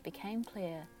 it became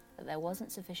clear that there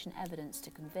wasn't sufficient evidence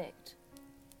to convict.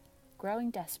 Growing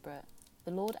desperate,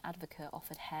 the Lord Advocate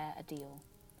offered Hare a deal,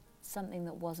 something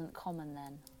that wasn't common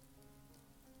then.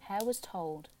 Hare was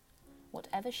told,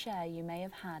 "Whatever share you may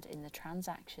have had in the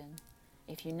transaction,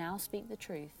 if you now speak the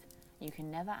truth, you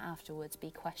can never afterwards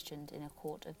be questioned in a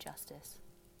court of justice."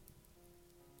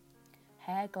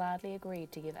 Hare gladly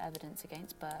agreed to give evidence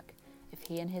against Burke if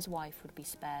he and his wife would be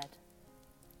spared.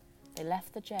 They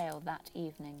left the jail that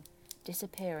evening,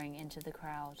 disappearing into the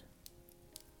crowd.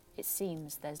 It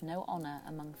seems there's no honour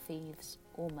among thieves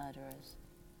or murderers.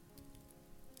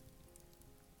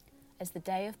 As the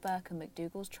day of Burke and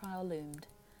MacDougall's trial loomed,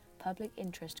 public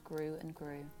interest grew and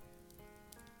grew.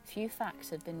 Few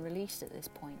facts had been released at this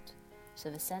point,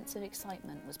 so the sense of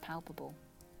excitement was palpable.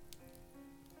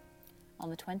 On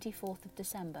the 24th of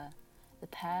December, the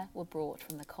pair were brought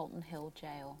from the Colton Hill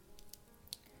jail.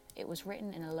 It was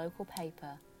written in a local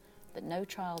paper that no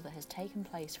trial that has taken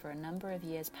place for a number of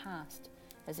years past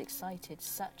has excited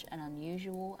such an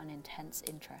unusual and intense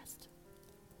interest.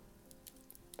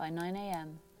 By 9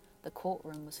 a.m, the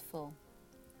courtroom was full.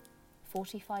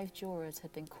 45 jurors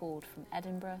had been called from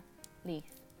Edinburgh,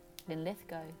 Leith,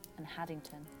 Linlithgow and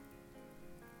Haddington.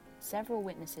 Several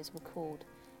witnesses were called,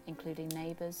 including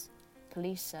neighbours,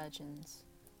 police surgeons,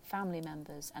 family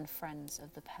members and friends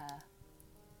of the pair.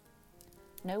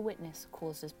 No witness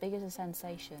caused as big a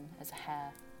sensation as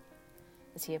Hare.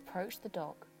 As he approached the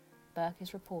dock, Burke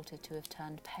is reported to have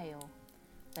turned pale,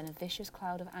 then a vicious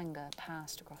cloud of anger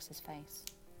passed across his face.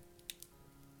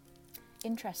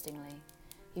 Interestingly,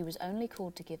 he was only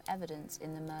called to give evidence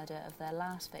in the murder of their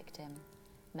last victim,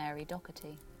 Mary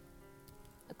Docherty.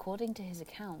 According to his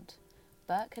account,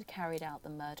 Burke had carried out the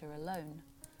murder alone,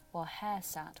 while Hare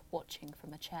sat watching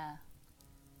from a chair.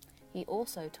 He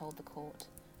also told the court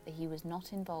that he was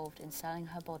not involved in selling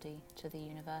her body to the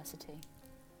university.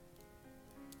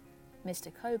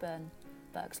 Mr. Coburn,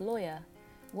 Burke's lawyer,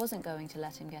 wasn't going to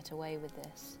let him get away with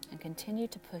this and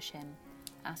continued to push him,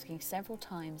 asking several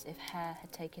times if Hare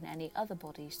had taken any other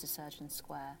bodies to Surgeons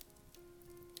Square.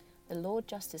 The Lord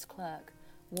Justice Clerk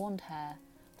warned Hare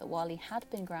that while he had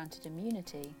been granted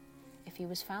immunity, if he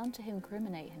was found to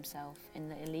incriminate himself in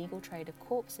the illegal trade of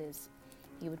corpses,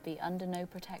 he would be under no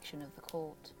protection of the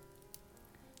court.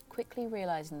 Quickly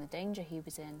realising the danger he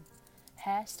was in,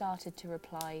 Hare started to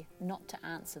reply not to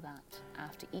answer that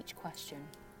after each question,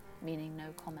 meaning no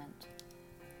comment.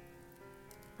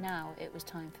 Now it was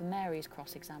time for Mary's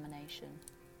cross-examination.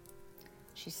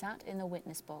 She sat in the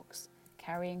witness box,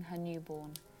 carrying her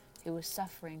newborn, who was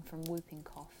suffering from whooping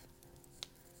cough.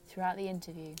 Throughout the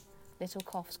interview, little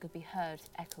coughs could be heard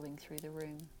echoing through the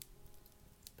room.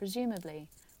 Presumably,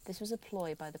 this was a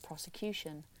ploy by the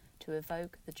prosecution to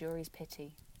evoke the jury's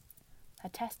pity. Her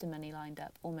testimony lined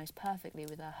up almost perfectly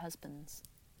with her husband's.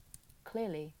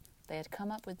 Clearly, they had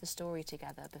come up with the story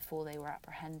together before they were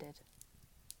apprehended.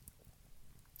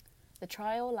 The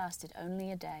trial lasted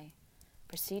only a day,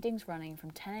 proceedings running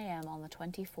from 10 a.m. on the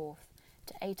 24th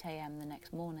to 8 a.m. the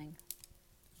next morning.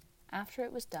 After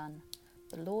it was done,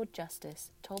 the Lord Justice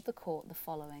told the court the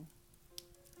following: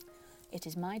 "It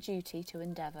is my duty to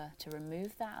endeavour to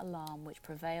remove that alarm which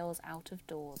prevails out of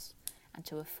doors, and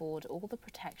to afford all the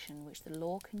protection which the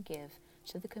law can give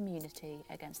to the community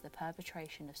against the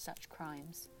perpetration of such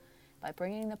crimes, by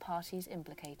bringing the parties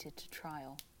implicated to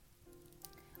trial.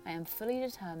 I am fully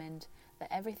determined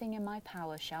that everything in my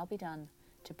power shall be done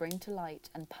to bring to light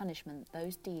and punishment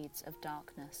those deeds of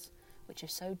darkness which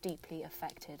have so deeply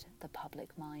affected the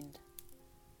public mind."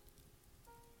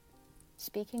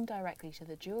 Speaking directly to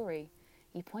the jury,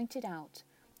 he pointed out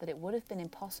that it would have been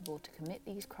impossible to commit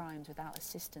these crimes without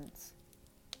assistance.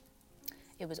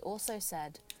 It was also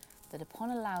said that upon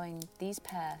allowing these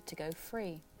pair to go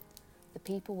free, the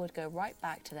people would go right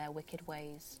back to their wicked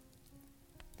ways.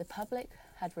 The public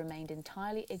had remained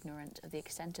entirely ignorant of the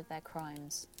extent of their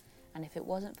crimes, and if it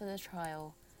wasn't for the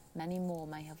trial, many more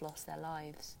may have lost their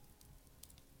lives.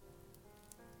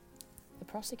 The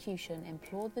prosecution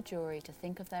implored the jury to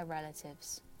think of their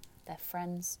relatives, their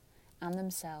friends, and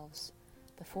themselves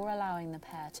before allowing the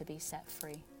pair to be set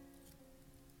free.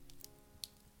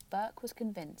 Burke was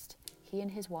convinced he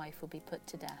and his wife would be put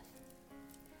to death.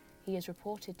 He is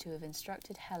reported to have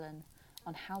instructed Helen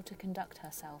on how to conduct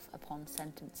herself upon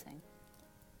sentencing.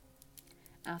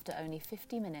 After only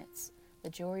 50 minutes,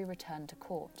 the jury returned to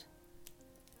court.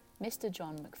 Mr.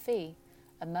 John McPhee,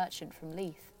 a merchant from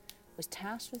Leith, was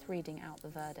tasked with reading out the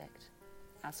verdict,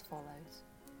 as follows: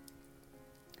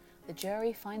 "The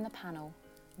jury find the panel,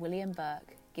 William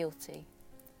Burke, guilty,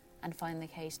 and find the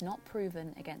case not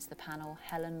proven against the panel,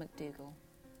 Helen McDougall."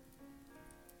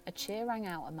 A cheer rang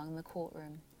out among the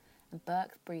courtroom, and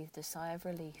Burke breathed a sigh of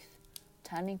relief,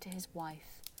 turning to his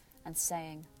wife and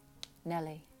saying,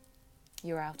 "Nellie,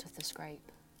 you're out of the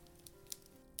scrape."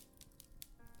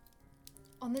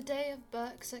 On the day of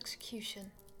Burke's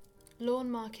execution,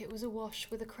 Lawn Market was awash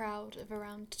with a crowd of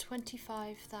around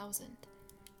 25,000.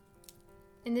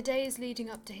 In the days leading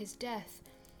up to his death,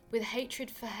 with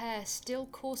hatred for Hare still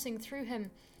coursing through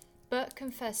him, Burke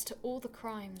confessed to all the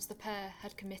crimes the pair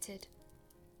had committed.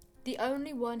 The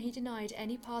only one he denied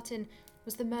any part in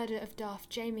was the murder of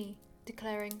Daft Jamie,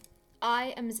 declaring, "I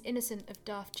am as innocent of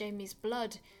Daft Jamie's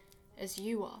blood as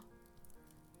you are."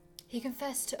 He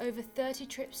confessed to over 30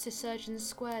 trips to Surgeons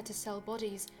Square to sell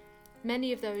bodies,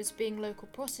 many of those being local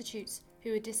prostitutes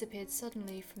who had disappeared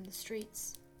suddenly from the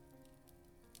streets.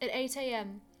 At 8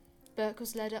 a.m, Burke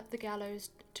was led up the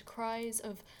gallows to cries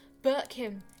of "Burke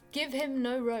him! Give him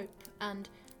no rope!" and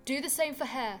 "Do the same for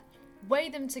Hare! Weigh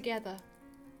them together!"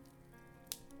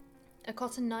 A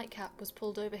cotton nightcap was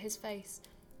pulled over his face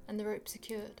and the rope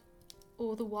secured.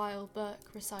 All the while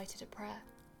Burke recited a prayer.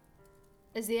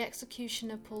 As the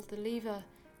executioner pulled the lever,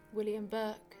 William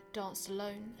Burke danced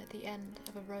alone at the end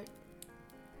of a rope.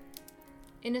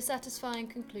 In a satisfying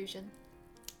conclusion,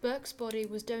 Burke's body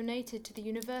was donated to the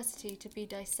university to be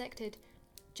dissected,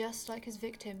 just like his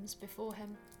victims before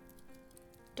him.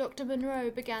 Dr.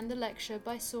 Monroe began the lecture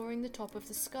by sawing the top of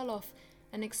the skull off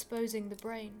and exposing the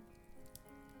brain.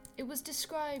 It was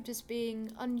described as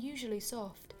being unusually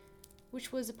soft,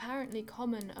 which was apparently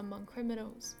common among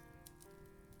criminals.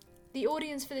 The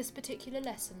audience for this particular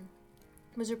lesson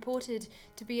was reported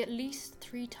to be at least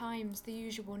 3 times the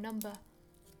usual number.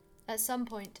 At some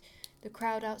point, the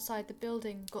crowd outside the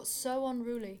building got so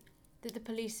unruly that the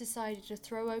police decided to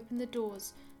throw open the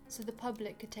doors so the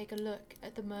public could take a look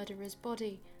at the murderer's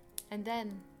body and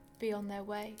then be on their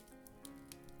way.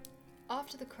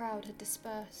 After the crowd had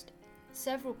dispersed,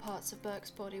 several parts of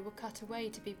Burke's body were cut away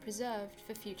to be preserved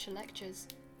for future lectures.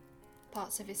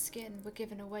 Parts of his skin were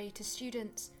given away to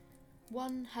students.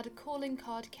 One had a calling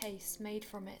card case made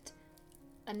from it.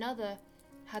 Another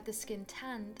had the skin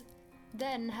tanned,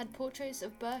 then had portraits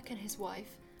of Burke and his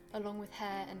wife, along with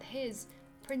Hare and his,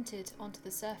 printed onto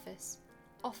the surface,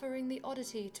 offering the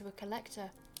oddity to a collector,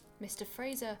 Mr.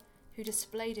 Fraser, who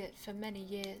displayed it for many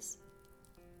years.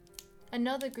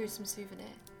 Another gruesome souvenir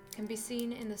can be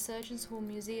seen in the Surgeons' Hall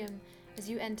Museum as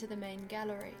you enter the main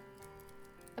gallery.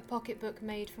 A pocketbook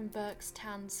made from Burke's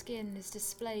tanned skin is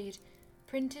displayed,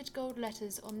 printed gold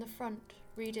letters on the front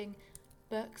reading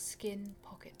Burke's Skin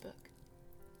Pocketbook.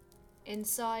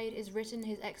 Inside is written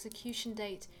his execution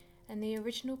date, and the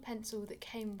original pencil that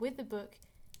came with the book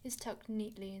is tucked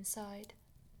neatly inside.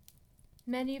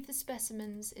 Many of the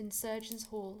specimens in Surgeons'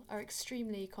 Hall are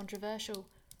extremely controversial.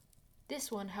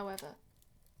 This one, however,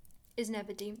 is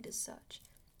never deemed as such,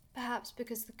 perhaps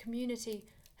because the community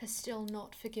has still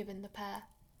not forgiven the pair.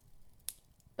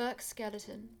 Burke's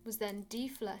skeleton was then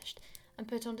defleshed and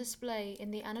put on display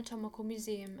in the Anatomical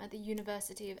Museum at the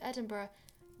University of Edinburgh,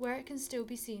 where it can still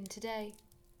be seen today.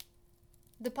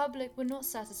 The public were not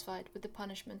satisfied with the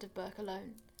punishment of Burke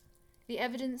alone. The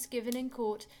evidence given in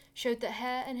court showed that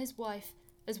Hare and his wife,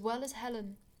 as well as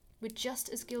Helen, were just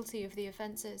as guilty of the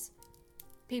offences.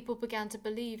 People began to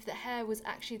believe that Hare was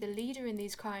actually the leader in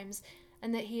these crimes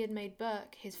and that he had made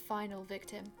Burke his final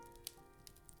victim.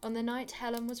 On the night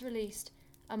Helen was released,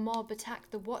 a mob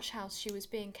attacked the watch house she was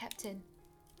being kept in.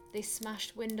 They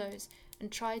smashed windows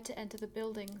and tried to enter the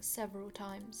building several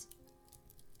times.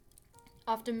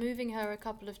 After moving her a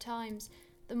couple of times,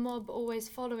 the mob always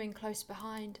following close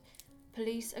behind,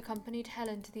 police accompanied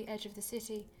Helen to the edge of the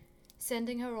city,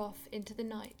 sending her off into the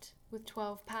night with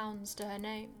 £12 to her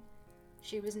name.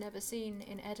 She was never seen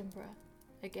in Edinburgh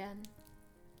again.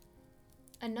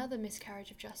 Another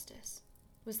miscarriage of justice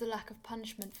was the lack of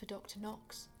punishment for Dr.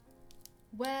 Knox.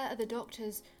 Where are the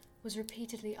doctors was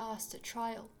repeatedly asked at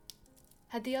trial.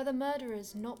 Had the other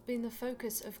murderers not been the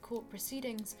focus of court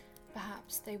proceedings,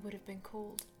 perhaps they would have been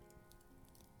called.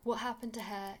 What happened to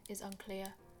Hare is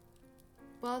unclear.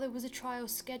 While there was a trial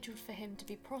scheduled for him to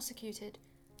be prosecuted,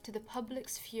 to the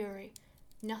public's fury,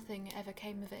 nothing ever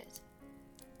came of it.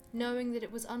 Knowing that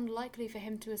it was unlikely for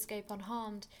him to escape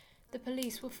unharmed, the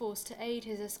police were forced to aid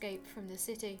his escape from the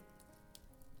city.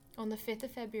 On the 5th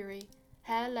of February,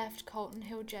 Hare left Calton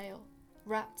Hill Jail,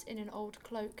 wrapped in an old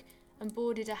cloak, and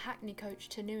boarded a hackney coach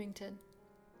to Newington.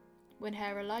 When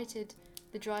Hare alighted,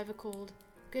 the driver called,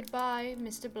 "Goodbye,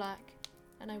 Mr. Black,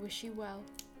 and I wish you well."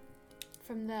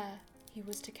 From there, he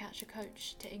was to catch a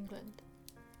coach to England.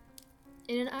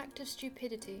 In an act of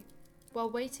stupidity, while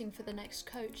waiting for the next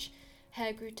coach,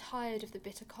 Hare grew tired of the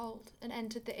bitter cold and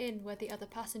entered the inn where the other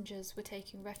passengers were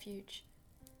taking refuge.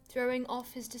 Throwing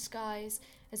off his disguise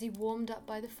as he warmed up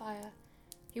by the fire,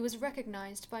 he was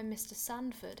recognised by Mr.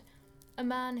 Sandford, a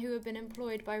man who had been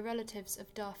employed by relatives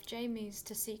of Daft Jamies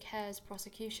to seek Hare's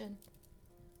prosecution.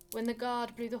 When the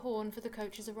guard blew the horn for the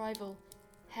coach's arrival,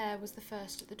 Hare was the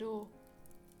first at the door.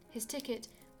 His ticket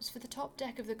was for the top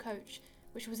deck of the coach,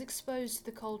 which was exposed to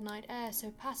the cold night air,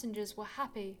 so passengers were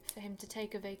happy for him to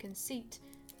take a vacant seat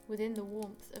within the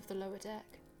warmth of the lower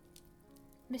deck.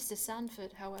 Mr.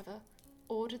 Sandford, however,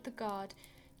 ordered the guard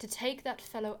to take that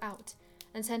fellow out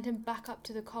and send him back up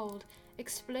to the cold,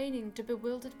 explaining to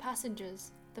bewildered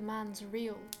passengers the man's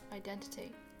real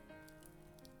identity.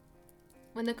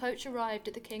 When the coach arrived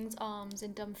at the King's Arms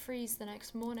in Dumfries the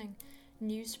next morning,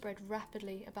 news spread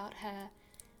rapidly about Hare,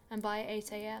 and by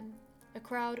 8 a.m, a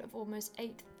crowd of almost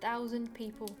 8,000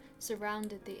 people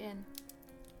surrounded the inn.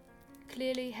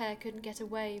 Clearly, Hare couldn't get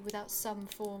away without some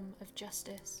form of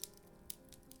justice.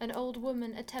 An old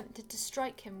woman attempted to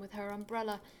strike him with her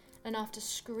umbrella, and after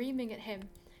screaming at him,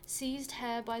 seized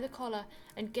Hare by the collar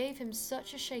and gave him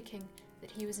such a shaking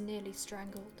that he was nearly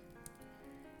strangled.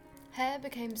 Hare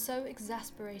became so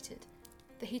exasperated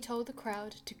that he told the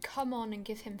crowd to come on and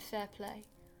give him fair play.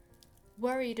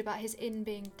 Worried about his inn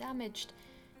being damaged,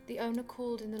 the owner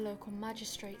called in the local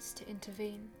magistrates to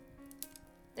intervene.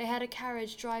 They had a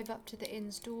carriage drive up to the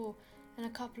inn's door, and a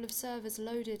couple of servers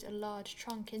loaded a large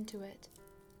trunk into it.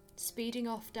 Speeding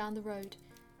off down the road,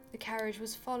 the carriage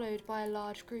was followed by a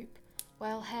large group,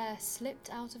 while Hare slipped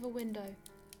out of a window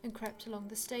and crept along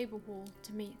the stable wall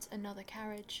to meet another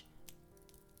carriage.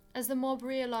 As the mob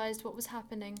realised what was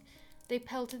happening, they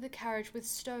pelted the carriage with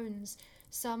stones,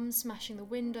 some smashing the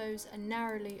windows and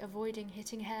narrowly avoiding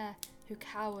hitting Hare, who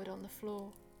cowered on the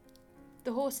floor.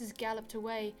 The horses galloped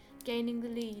away, gaining the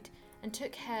lead, and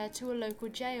took Hare to a local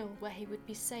jail where he would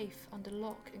be safe under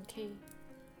lock and key.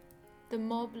 The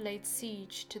mob laid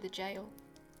siege to the jail,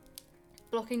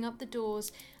 blocking up the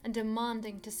doors and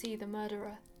demanding to see the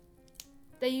murderer.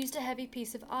 They used a heavy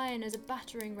piece of iron as a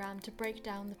battering ram to break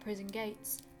down the prison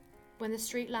gates. When the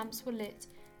street lamps were lit,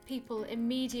 people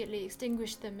immediately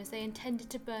extinguished them as they intended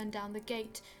to burn down the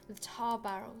gate with tar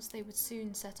barrels they would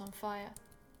soon set on fire.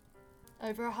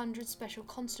 Over 100 special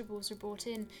constables were brought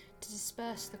in to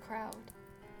disperse the crowd.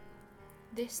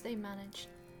 This they managed,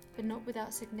 but not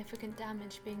without significant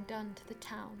damage being done to the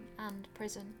town and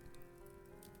prison.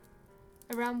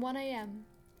 Around 1 a.m,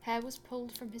 Hare was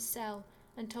pulled from his cell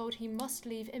and told he must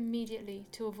leave immediately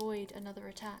to avoid another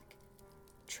attack.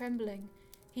 Trembling,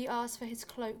 he asked for his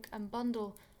cloak and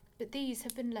bundle, but these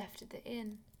had been left at the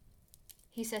inn.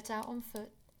 He set out on foot,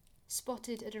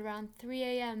 spotted at around 3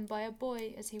 a.m. by a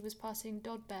boy as he was passing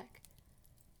Dodbeck.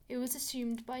 It was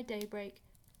assumed by daybreak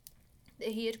that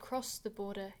he had crossed the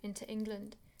border into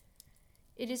England.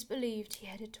 It is believed he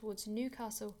headed towards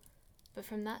Newcastle, but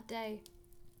from that day,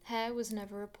 Hare was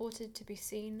never reported to be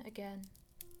seen again.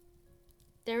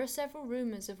 There are several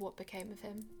rumours of what became of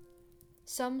him.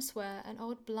 Some swear an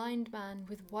old blind man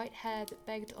with white hair that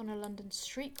begged on a London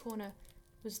street corner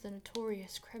was the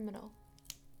notorious criminal.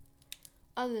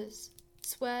 Others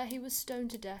swear he was stoned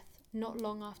to death not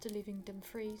long after leaving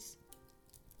Dumfries.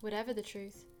 Whatever the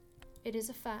truth, it is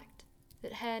a fact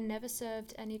that Hare never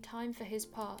served any time for his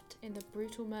part in the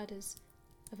brutal murders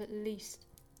of at least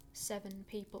 7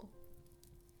 people.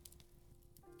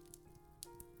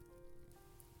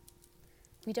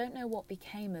 We don't know what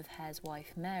became of Hare's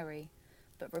wife Mary,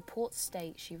 but reports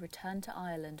state she returned to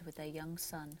Ireland with their young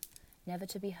son, never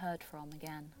to be heard from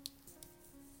again.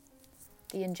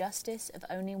 The injustice of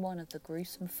only one of the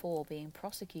gruesome 4 being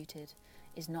prosecuted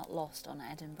is not lost on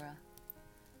Edinburgh.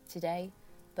 Today,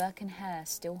 Burke and Hare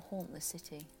still haunt the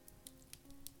city.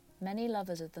 Many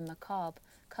lovers of the macabre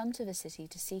come to the city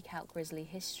to seek out grisly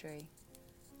history.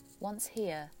 Once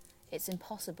here, it's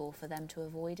impossible for them to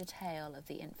avoid a tale of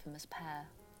the infamous pair.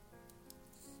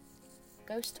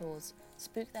 Ghost tours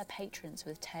spook their patrons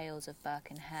with tales of Burke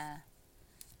and Hare.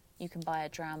 You can buy a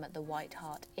dram at the White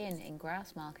Hart Inn in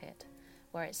Grassmarket,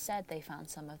 where it's said they found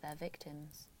some of their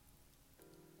victims.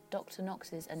 Dr.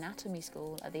 Knox's anatomy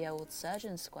school at the old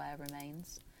Surgeon Square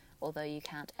remains, although you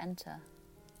can't enter,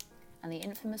 and the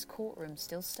infamous courtroom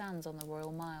still stands on the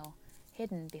Royal Mile,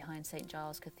 hidden behind St.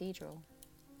 Giles Cathedral.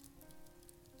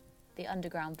 The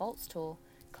Underground Vaults tour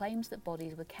claims that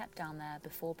bodies were kept down there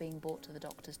before being brought to the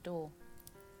doctor's door.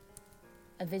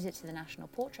 A visit to the National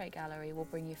Portrait Gallery will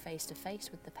bring you face to face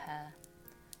with the pair,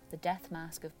 the death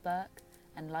mask of Burke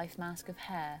and life mask of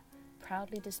Hare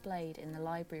proudly displayed in the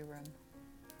library room.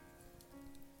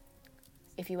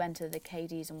 If you enter the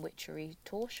Cadies and Witchery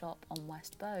tour shop on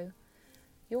West Bow,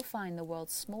 you'll find the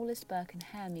world's smallest Burke and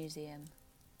Hare museum,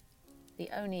 the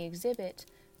only exhibit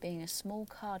being a small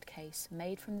card case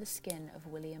made from the skin of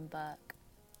William Burke.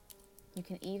 You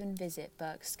can even visit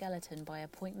Burke's skeleton by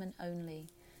appointment only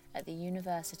at the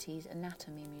university's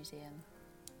Anatomy Museum.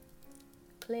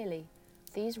 Clearly,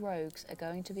 these rogues are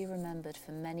going to be remembered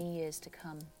for many years to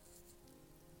come.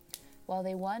 While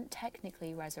they weren't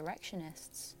technically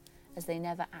resurrectionists, as they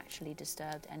never actually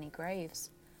disturbed any graves,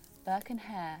 Burke and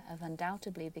Hare have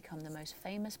undoubtedly become the most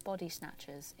famous body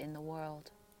snatchers in the world.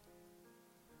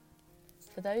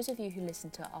 For those of you who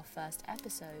listened to our first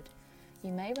episode,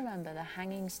 you may remember the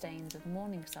hanging stains of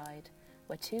Morningside,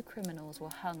 where 2 criminals were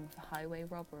hung for highway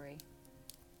robbery.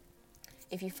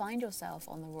 If you find yourself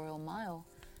on the Royal Mile,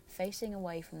 facing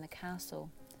away from the castle,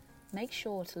 make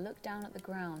sure to look down at the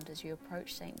ground as you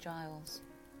approach St. Giles.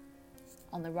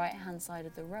 On the right-hand side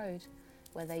of the road,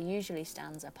 where there usually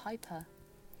stands a piper,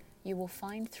 you will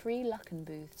find 3 Luckin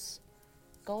booths,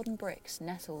 golden bricks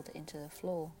nestled into the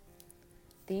floor.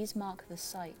 These mark the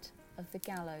site of the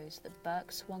gallows that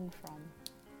Burke swung from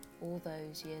all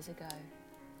those years ago.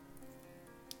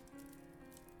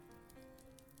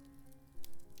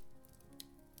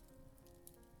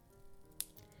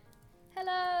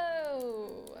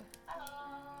 Hello! Hello.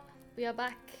 We are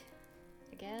back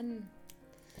again.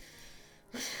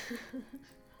 Welcome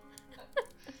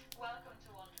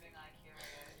to Wandering Eye Curio.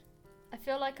 I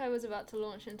feel like I was about to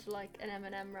launch into like an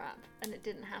Eminem rap and it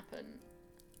didn't happen,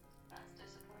 That's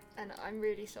disappointing. and I'm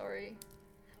really sorry.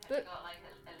 Have But- you got like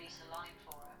at least a line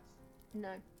for us?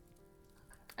 No.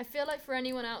 I feel like for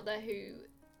anyone out there who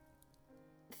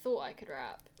thought I could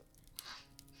rap,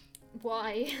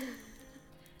 why?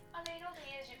 I mean, all the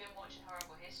years you've been watching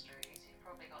Horrible Histories, you've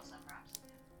probably got some raps in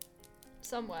you.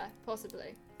 Somewhere,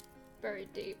 possibly.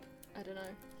 Buried deep. I don't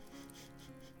know.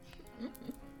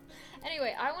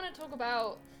 Anyway, I want to talk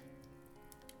about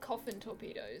coffin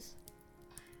torpedoes.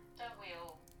 Don't we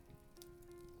all?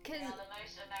 They Because are the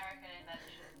most American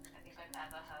invention I think I've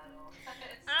ever heard of. It's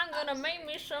I'm gonna make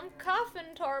me some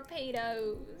coffin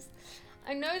torpedoes.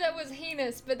 I know that was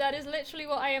heinous, but that is literally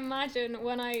what I imagine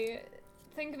when I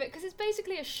think of it. Because it's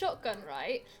basically a shotgun,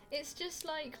 right? It's just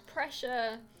like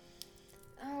pressure.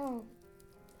 Oh,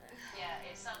 Yeah,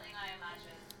 it's something I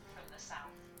imagine from the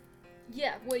south.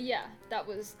 Yeah, well, yeah, that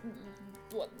was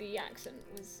what the accent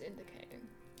was indicating.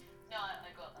 No,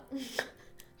 I got that.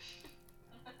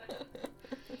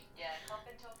 Yeah,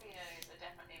 coffin torpedoes are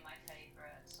definitely my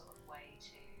favourite sort of way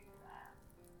to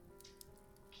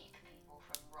keep people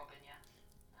from robbing you.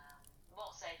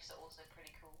 Not safes are also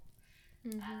pretty cool.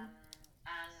 Mm-hmm.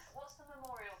 And what's the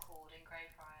memorial called in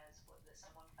Greyfriars that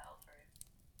someone fell through?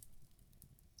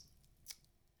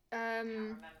 Can't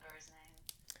remember his name.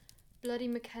 Bloody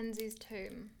Mackenzie's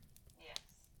tomb. Yes,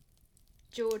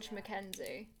 George Yeah.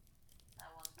 Mackenzie. that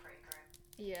one's pretty grim.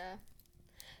 Yeah.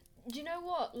 Do you know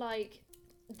what? Like,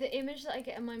 the image that I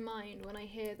get in my mind when I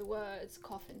hear the words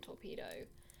coffin torpedo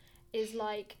is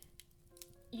like,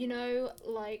 you know,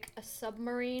 like a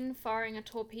submarine firing a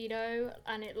torpedo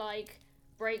and it like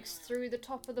breaks through the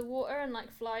top of the water and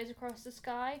like flies across the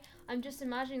sky. I'm just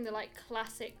imagining the like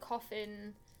classic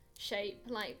coffin shape,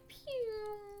 like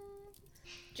pew,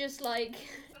 just like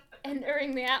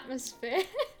entering the atmosphere.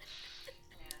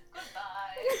 Yeah.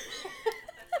 Goodbye.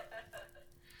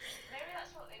 Maybe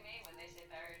that's what they mean when they say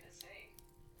buried at sea.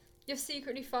 You're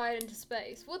secretly fired into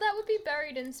space. Well, that would be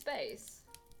buried in space.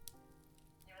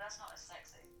 Yeah, but that's not as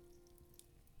sexy.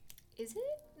 Is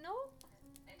it? No?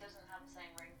 It doesn't have the same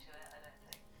ring to it, I don't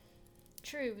think.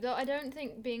 True, though I don't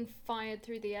think being fired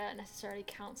through the air necessarily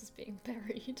counts as being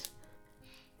buried.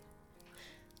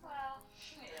 Well,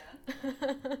 yeah. I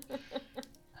don't know.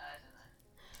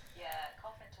 Yeah,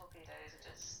 coffin torpedoes are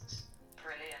just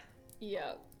brilliant.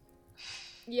 Yeah.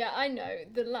 Yeah, I know.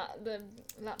 The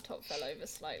laptop fell over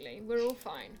slightly. We're all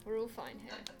fine. We're all fine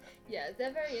here. Yeah,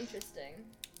 they're very interesting.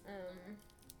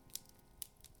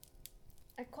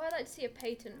 I'd quite like to see a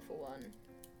patent for one.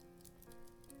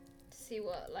 To see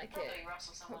what, like, Probably it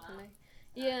rustle someone properly. up.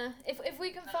 Yeah, if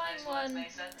we can None of find those words one.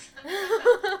 make sense.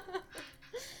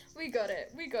 We got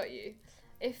it. We got you.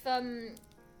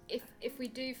 If we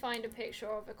do find a picture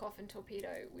of a coffin torpedo,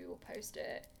 we will post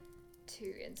it to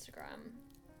Instagram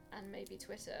and maybe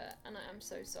Twitter. And I am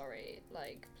so sorry.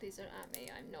 Like, please don't at me.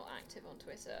 I'm not active on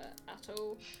Twitter at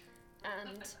all.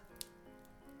 And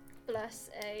bless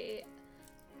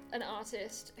an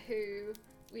artist who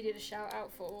we did a shout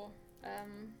out for,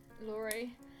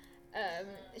 Laurie.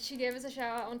 She gave us a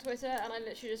shout out on Twitter, and I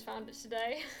literally just found it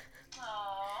today.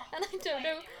 Aww. And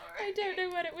I don't know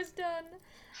when it was done.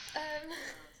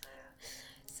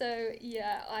 So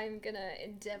yeah, I'm gonna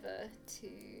endeavour to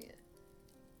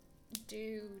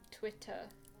do Twitter,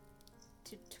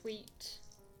 to tweet.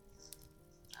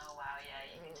 Oh wow, yeah,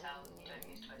 you can tell you don't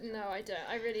use Twitter. No, I don't.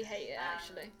 I really hate it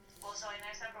actually. Also, I know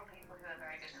several people who are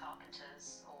very good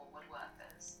carpenters or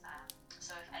woodworkers.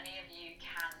 So if any of you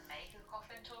can make a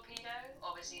coffin torpedo,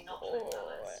 obviously not with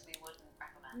colours, we wouldn't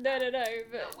recommend No, that.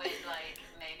 but But with like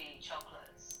maybe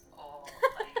chocolates or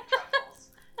like truffles,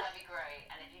 that'd be great.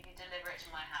 And if you could deliver it to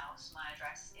my house, my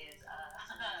address is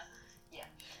yeah.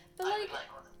 But I would like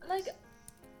one of those. like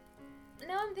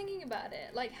now I'm thinking about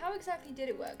it. Like, how exactly did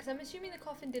it work? Because I'm assuming the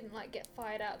coffin didn't like get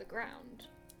fired out of the ground.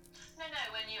 No,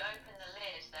 when you open the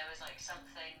lid, there was like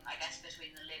something, I guess,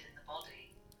 between the lid and the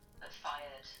body that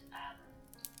fired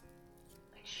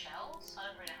like shells. I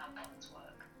don't really know how guns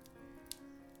work.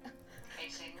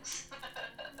 Casings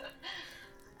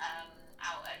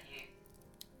out at you.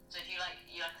 So if you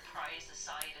prise the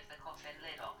side of the coffin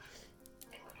lid off,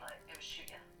 it would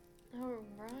shoot you. Oh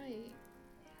right.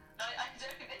 Yeah. I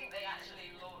don't think they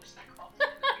actually launched the coffin.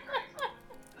 That'd be great.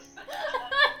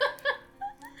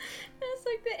 That's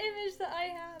like the image that I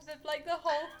have of like the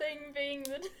whole thing being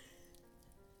the.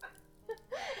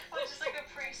 Or just like a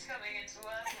priest coming into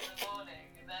work in the morning,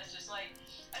 and there's just like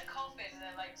a coffin and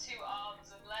then like two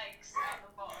arms and legs at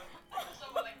the bottom.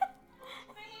 Someone like.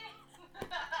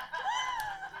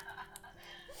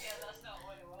 Yeah, that's not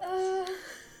what it was.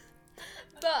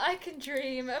 But I can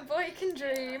dream. A boy can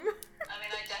dream. I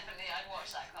mean, I'd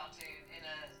watch that cartoon in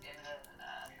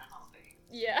a heartbeat.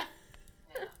 Yeah.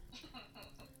 Yeah.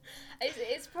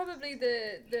 It's probably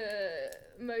the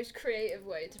most creative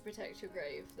way to protect your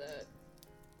grave that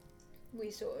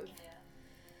we sort of Yeah.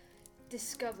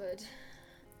 discovered.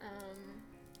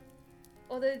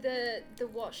 Although the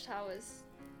watchtowers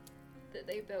that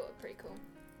they built are pretty cool.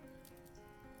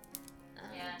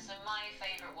 Yeah, so my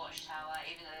favourite watchtower,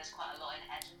 even though there's quite a lot in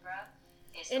Edinburgh,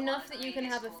 is the Enough one, I that you believe can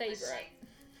it's have a called the favourite.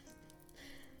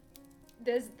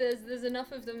 Saint- There's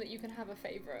enough of them that you can have a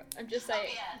favourite. I'm just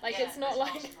saying, it's not there's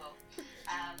like. multiple.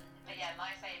 But yeah, my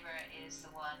favourite is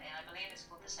the one in, I believe it's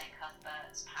called the St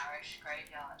Cuthbert's Parish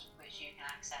Graveyard, which you can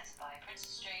access by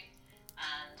Princes Street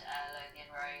and Lothian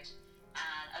Road.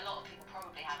 And a lot of people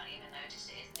probably haven't even noticed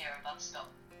it. It's near a bus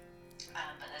stop.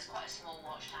 But there's quite a small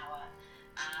watchtower,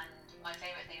 and my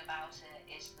favourite thing about it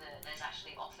is that there's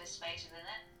actually office space within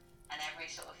it, and every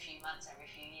sort of few months, every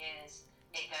few years,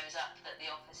 it goes up that the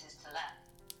office is to let.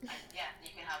 And yeah, you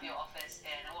can have your office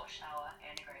in a watchtower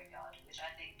in a graveyard, which I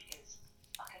think is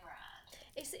fucking rad.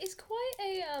 It's quite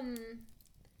a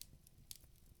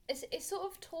it's sort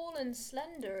of tall and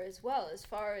slender as well as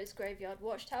far as graveyard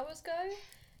watchtowers go.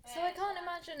 So I can't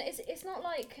imagine it's not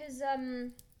like because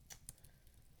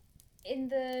in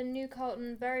the New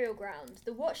Carlton burial ground,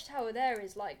 the watchtower there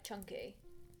is like chunky.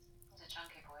 It's a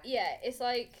chunky boy. Yeah, it's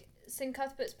like St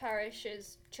Cuthbert's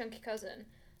Parish's chunky cousin,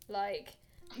 like.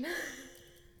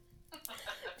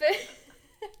 But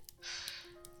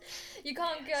you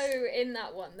can't go in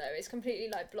that one though. It's completely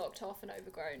like blocked off and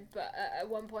overgrown. But at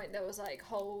one point there was like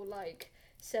whole like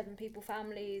 7 people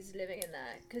families living in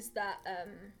there because that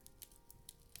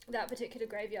particular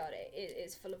graveyard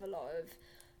is full of a lot of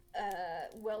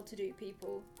well-to-do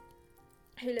people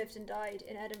who lived and died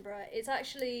in Edinburgh. It's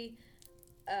actually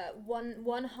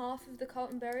one half of the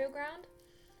Carlton burial ground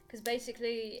because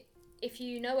basically if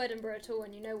you know Edinburgh at all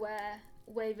and you know where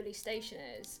Waverley Station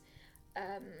is,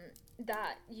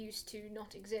 that used to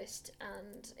not exist,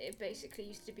 and it basically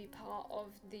used to be part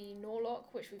of the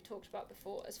Norloch, which we've talked about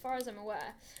before, as far as I'm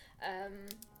aware,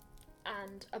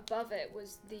 and above it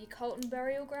was the Carlton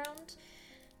burial ground.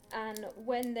 And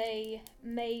when they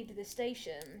made the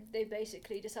station, they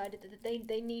basically decided that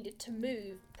they needed to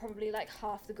move probably like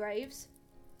half the graves.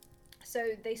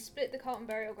 So they split the Carlton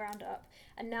burial ground up,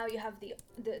 and now you have the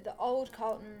old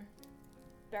Carlton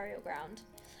burial ground,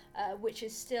 which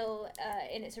is still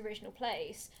in its original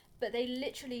place, but they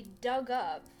literally dug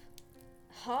up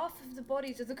half of the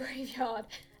bodies of the graveyard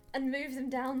and moved them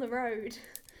down the road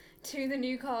to the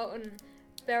New Carlton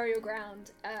burial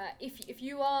ground. If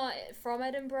you are from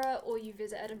Edinburgh or you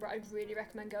visit Edinburgh, I'd really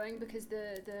recommend going because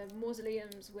the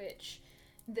mausoleums which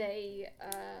they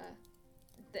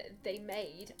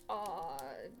made are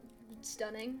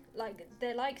stunning. Like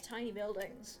they're like tiny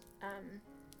buildings.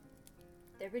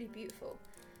 They're really beautiful,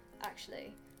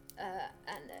 actually,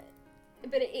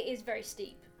 but it is very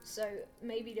steep. So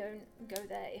maybe don't go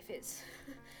there if it's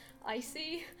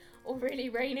icy or really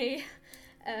rainy,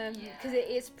 because it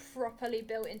is properly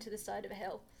built into the side of a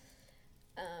hill.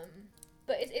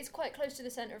 But it's quite close to the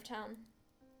centre of town.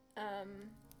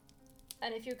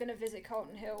 And if you're going to visit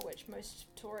Carlton Hill, which most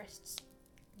tourists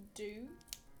do,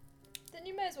 then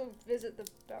you may as well visit the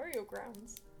burial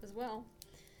grounds as well.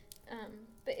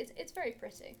 But it's very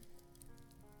pretty.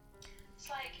 It's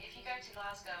like if you go to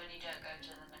Glasgow and you don't go to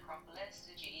the necropolis,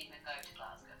 did you even go to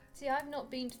Glasgow? See, I've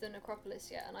not been to the necropolis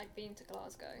yet, and I've been to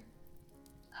Glasgow.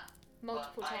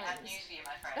 Multiple times. I have news for you,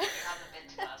 my friend. You haven't been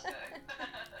to Glasgow.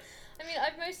 I mean,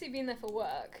 I've mostly been there for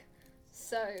work,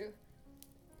 so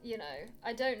you know,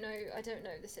 I don't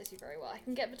know the city very well. I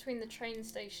can get between the train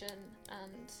station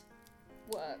and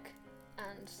work,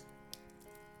 and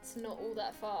it's not all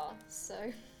that far.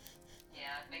 So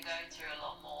yeah, I've been going through a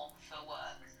lot more for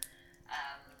work,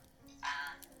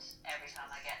 and every time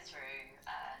I get through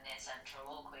near Central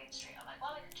or Queen Street, I'm like,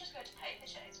 well, I could just go to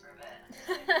Paperchase for a bit.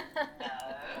 Like,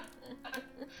 no.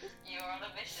 You're on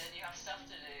a mission, you have stuff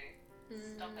to do.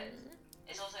 Stop it.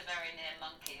 It's also very near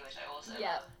Monkey, which I also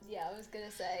love. Yeah, I was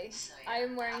gonna say. So, I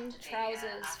am wearing trousers.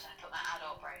 I have to put my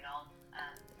adult brain on.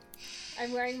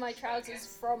 I'm wearing my trousers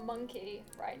from Monkey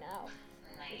right now,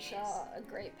 Nice. which are a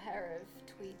great pair of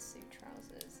tweed suit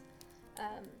trousers.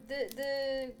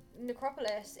 The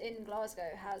necropolis in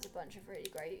Glasgow has a bunch of really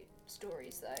great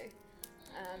stories though.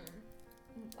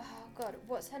 Oh god,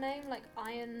 what's her name? Like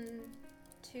Iron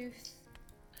Tooth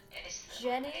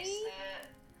Jenny?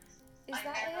 Is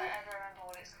that I never it? ever remember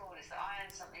what it's called. It's the Iron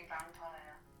something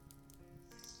vampire.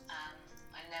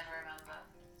 I never remember.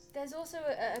 There's also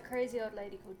a crazy old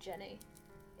lady called Jenny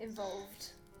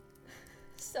involved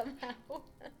somehow.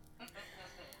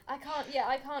 I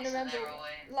can't remember.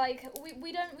 Like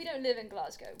we don't live in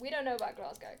Glasgow. We don't know about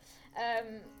Glasgow.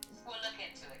 We'll look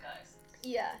into it, guys.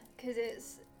 Yeah, because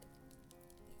it's.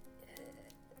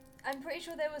 I'm pretty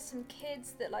sure there were some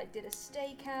kids that like did a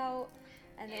stakeout,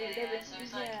 and they were so it's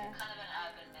like kind of an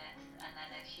urban myth, and then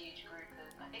a huge group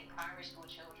of I think primary school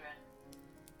children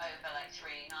over like 3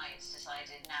 nights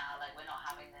decided, nah, like we're not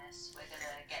having this. We're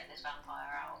gonna get this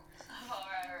vampire out of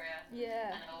our area.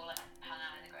 Yeah. And all like, hung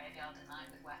out in the graveyard at night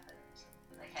with weapons.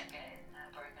 They kept getting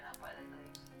broken up by the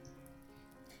police.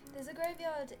 There's a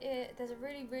graveyard. There's a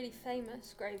really, really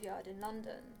famous graveyard in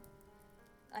London.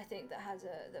 I think that has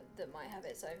that might have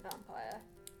its own vampire.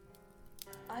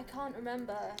 I can't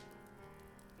remember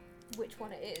which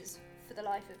one it is for the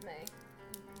life of me.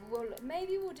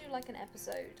 Maybe we'll do like an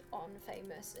episode on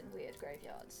famous and weird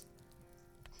graveyards.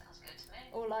 Sounds good to me.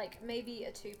 or like maybe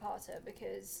a two-parter,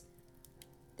 because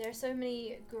there are so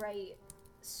many great,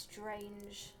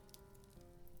 strange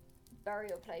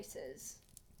burial places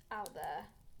out there.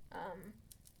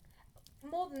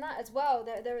 More than that as well,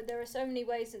 there are so many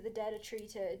ways that the dead are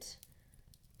treated,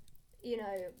 you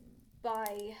know,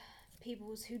 by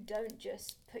peoples who don't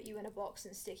just put you in a box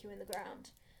and stick you in the ground.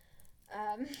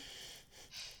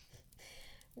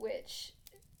 Which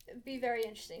would be very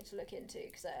interesting to look into,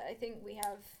 because I think we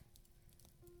have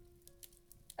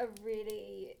a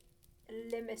really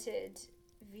limited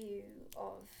view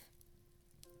of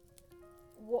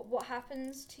what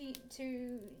happens to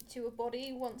a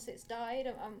body once it's died,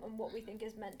 and what we think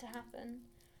is meant to happen.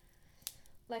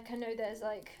 Like, I know there's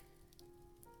like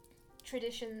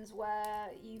traditions where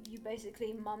you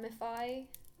basically mummify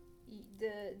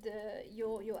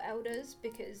your elders,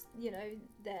 because you know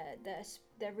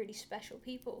they're really special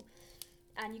people,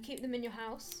 and you keep them in your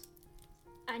house,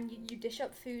 and you dish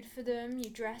up food for them, you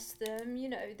dress them, you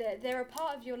know, they're a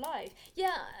part of your life.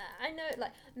 Yeah, I know,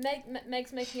 like,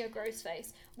 Meg's making a gross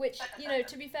face, which, you know,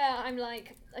 to be fair, I'm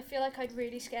like, I feel like I'd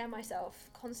really scare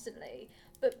myself constantly.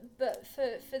 But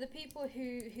for the people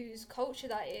whose culture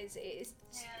that is, it's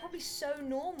probably so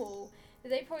normal that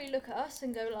they probably look at us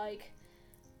and go like,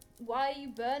 why are you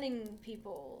burning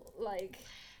people? Like...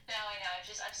 No, I know,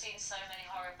 I've seen so many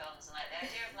horror films, and like the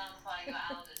idea of mummifying your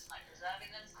elders, like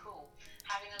preserving them, cool.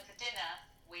 Having them for dinner,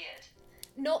 weird.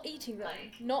 Not eating them,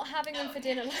 like, not having them for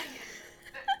dinner, like...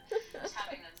 Just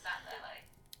having them sat there like,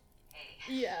 hey.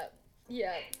 Yeah.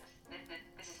 Hey,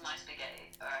 this is my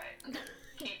spaghetti, alright.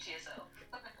 Keep to yourself.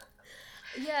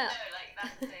 Yeah. No, like,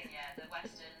 that's the thing, yeah, the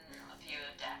Western view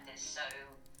of death is so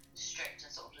strict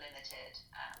and sort of limited.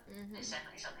 It's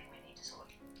definitely something we need to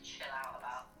sort of chill out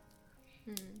about.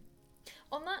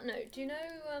 On that note, do you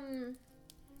know,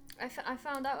 I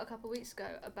found out a couple of weeks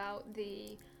ago about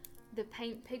the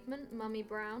paint pigment Mummy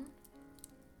Brown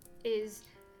is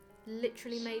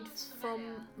literally made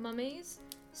from mummies.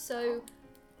 So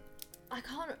do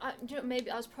you know,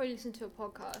 maybe I was probably listening to a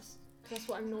podcast. That's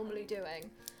what I'm normally doing.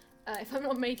 If I'm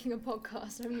not making a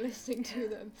podcast, I'm listening to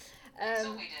them. That's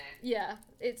what we do. Yeah,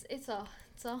 it's our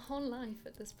whole life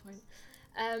at this point.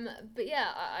 But yeah,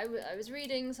 I was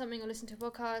reading something or listening to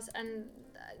a podcast, and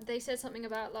they said something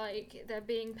about like there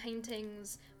being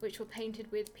paintings which were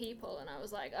painted with people, and I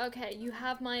was like, okay, you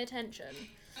have my attention.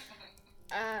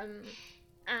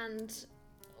 And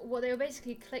what they were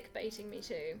basically clickbaiting me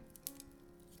to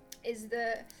is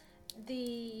that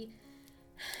the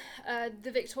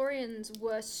Victorians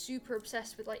were super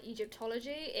obsessed with like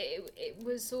Egyptology. It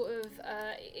was sort of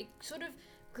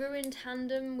grew in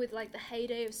tandem with like the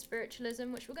heyday of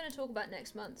spiritualism, which we're going to talk about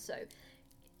next month, so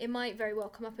it might very well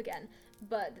come up again.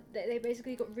 But they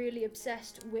basically got really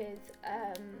obsessed with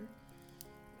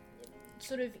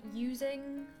sort of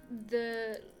using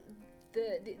these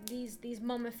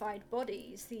mummified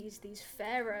bodies, these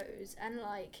pharaohs, and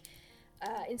like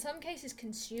in some cases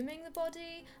consuming the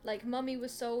body. Like mummy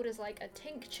was sold as like a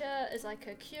tincture, as like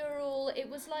a cure-all. It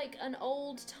was like an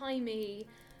old-timey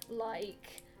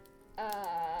like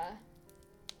I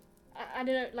don't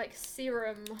know, like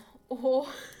serum or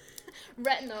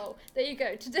retinol. There you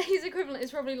go. Today's equivalent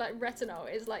is probably like retinol.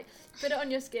 It's like, put it on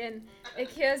your skin, it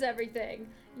cures everything,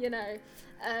 you know. Is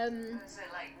it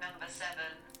like number 7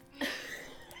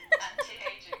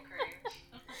 anti-aging cream?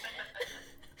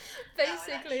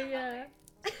 Basically, yeah.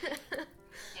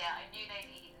 Yeah, I knew they'd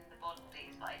eaten the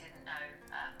bodies, but I didn't know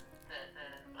the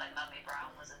like Mummy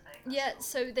Brown was a thing. Yeah,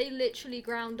 so they literally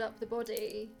ground up the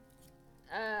body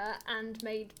and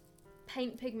made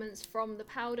paint pigments from the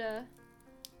powder,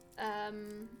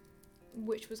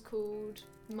 which was called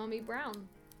Mummy Brown.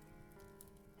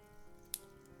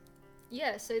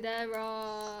 Yeah, so there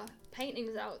are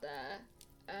paintings out there.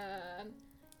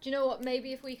 Do you know what?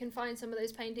 Maybe if we can find some of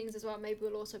those paintings as well, maybe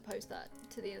we'll also post that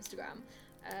to the Instagram.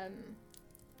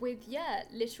 With, yeah,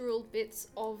 literal bits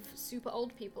of super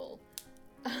old people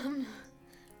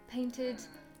painted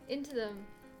into them.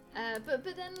 But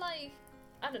then, like,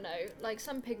 I don't know, like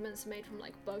some pigments are made from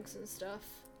like bugs and stuff.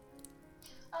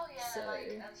 Oh yeah, So... like a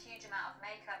huge amount of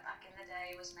makeup back in the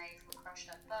day was made from crushed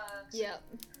up bugs. Yeah.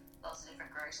 Lots of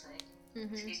different gross things.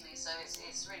 Excuse me. So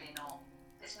it's really not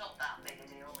that big a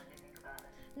deal when you think about it.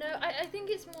 No, I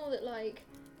think it's more that like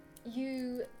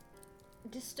you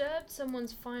disturbed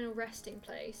someone's final resting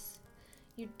place,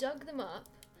 you dug them up,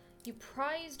 you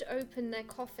prized open their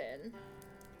coffin,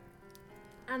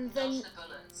 and then Dodge the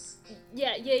bullets.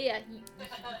 yeah, you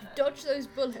dodge those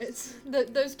bullets,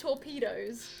 those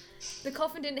torpedoes. The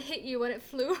coffin didn't hit you when it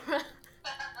flew around.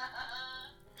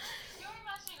 You're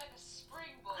imagining like a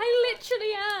spring bullet. I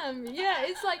literally am. Yeah,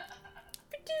 it's like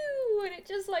do, and it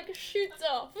just like shoots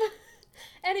off.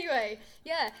 Anyway,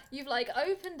 yeah, you've like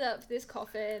opened up this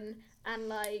coffin and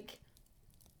like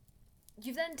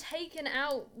you've then taken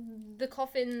out the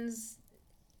coffin's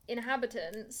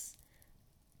inhabitants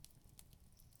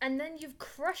and then you've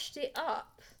crushed it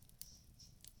up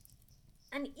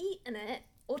and eaten it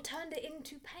or turned it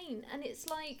into paint, and it's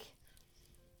like,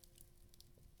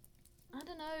 I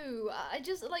don't know, I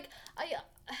just like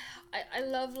I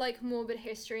love like morbid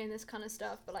history and this kind of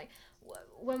stuff, but like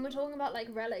when we're talking about like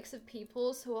relics of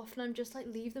people, so often I'm just like,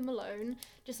 leave them alone,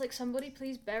 just like somebody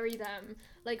please bury them.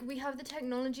 Like we have the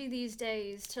technology these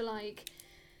days to like,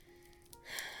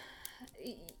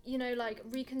 you know, like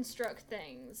reconstruct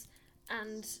things,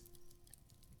 and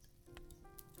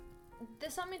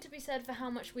there's something to be said for how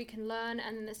much we can learn,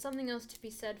 and then there's something else to be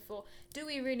said for, do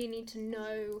we really need to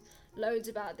know loads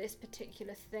about this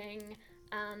particular thing,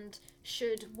 and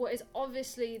should what is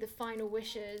obviously the final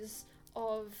wishes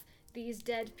of these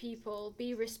dead people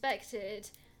be respected,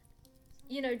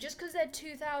 you know, just because they're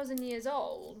 2,000 years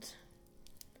old,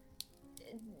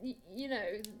 you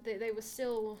know, they were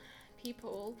still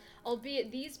people,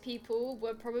 albeit these people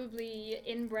were probably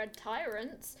inbred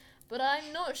tyrants, but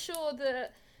I'm not sure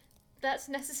that that's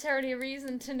necessarily a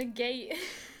reason to negate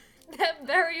their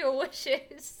burial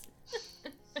wishes.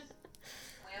 We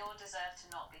all deserve to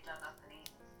not be dug up and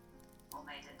eaten, or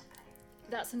made into paint.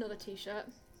 That's another t-shirt.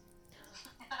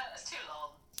 That's too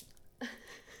long.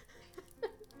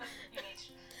 You need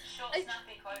short,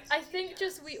 snappy quotes. I think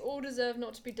just we all deserve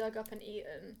not to be dug up and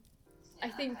eaten. Yeah, I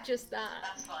think okay. just that.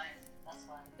 That's fine. That's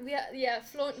fine. Yeah,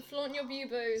 flaunt your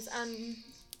bubos and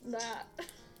that.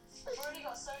 I've already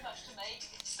got so much to make.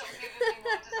 Stop giving me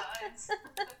more designs.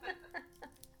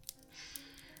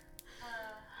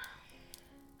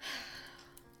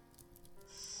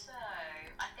 So,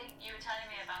 I think you were telling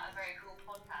me about a very cool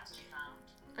podcast you found.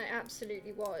 I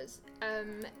absolutely was.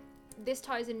 This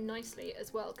ties in nicely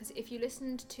as well, because if you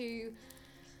listened to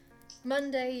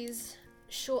Monday's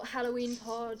short Halloween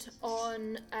pod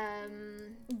on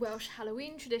Welsh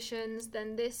Halloween traditions,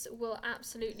 then this will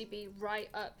absolutely be right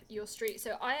up your street.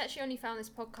 So I actually only found this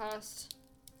podcast,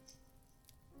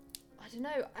 I don't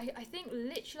know, I think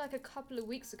literally like a couple of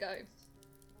weeks ago,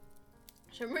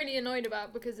 which I'm really annoyed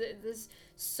about because there's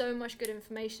so much good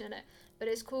information in it. But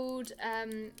it's called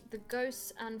The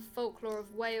Ghosts and Folklore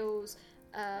of Wales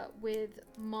with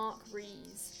Mark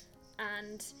Rees,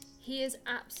 and he is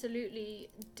absolutely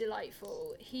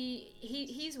delightful.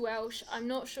 He's Welsh. I'm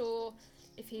not sure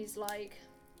if he's like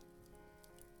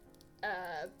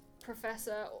a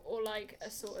professor or like a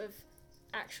sort of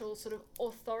actual sort of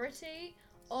authority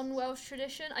on Welsh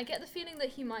tradition. I get the feeling that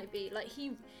he might be. Like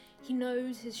he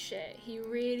knows his shit. He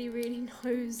really, really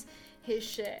knows his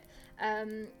shit.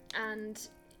 And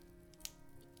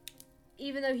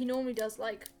even though he normally does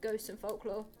like ghosts and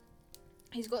folklore,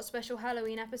 he's got special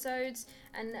Halloween episodes,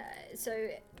 and so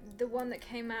the one that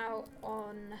came out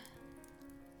on,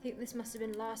 I think this must have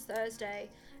been last Thursday,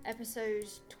 episode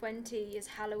 20 is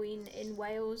Halloween in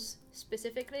Wales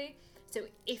specifically. So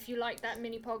if you like that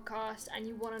mini podcast and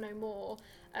you want to know more,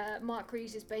 Mark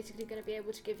Rees is basically going to be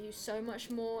able to give you so much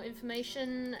more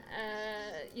information,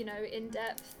 you know,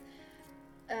 in-depth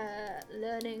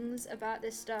learnings about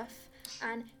this stuff.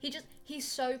 And he's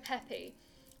so peppy.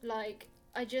 Like,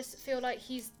 I just feel like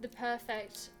he's the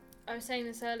perfect, I was saying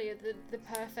this earlier, the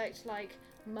perfect like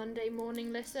Monday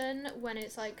morning listen when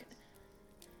it's like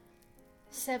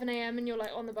 7 a.m. and you're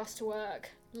like on the bus to work.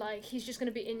 Like, he's just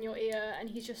going to be in your ear and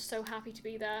he's just so happy to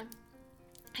be there.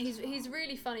 He's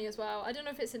really funny as well. I don't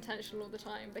know if it's intentional all the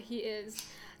time, but he is.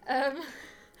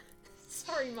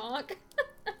 Sorry, Mark.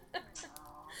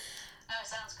 No, it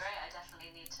sounds great. I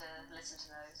definitely need to listen to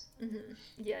those. Mm-hmm.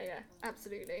 Yeah,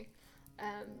 absolutely.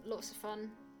 Lots of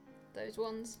fun, those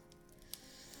ones.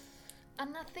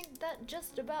 And I think that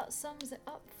just about sums it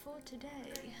up for today.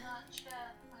 Pretty much,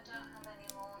 yeah. I don't have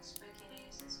any more spooky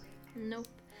news this week. Nope.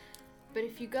 But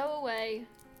if you go away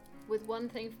with one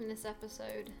thing from this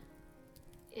episode,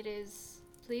 it is,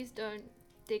 please don't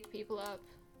dig people up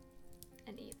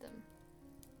and eat them.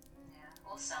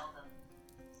 Yeah, or sell them.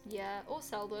 Yeah, or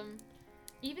sell them.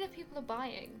 Even if people are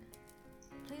buying,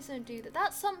 please don't do that.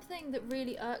 That's something that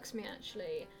really irks me,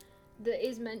 actually, that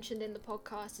is mentioned in the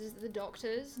podcast, is that the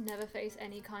doctors never face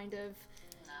any kind of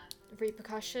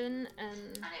repercussion.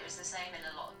 And it was the same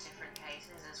in a lot of different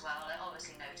cases as well.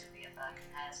 Obviously, notably a Burke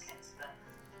and Hare's case, but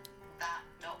that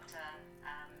doctor,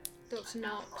 Dr. I've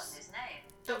Knox. forgotten his name.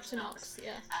 Dr. Knox,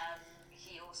 yeah.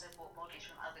 He also bought bodies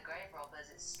from other grave robbers.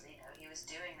 It's, you know, he was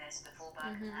doing this before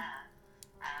Burke and Hare.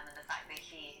 And the fact that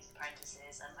he, his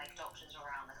apprentices, and like doctors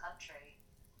around the country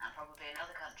and probably in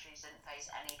other countries didn't face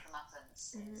any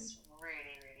comeuppance. It's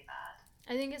really, really bad.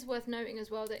 I think it's worth noting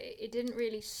as well that it didn't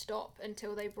really stop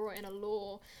until they brought in a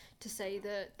law to say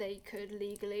that they could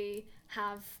legally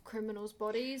have criminals'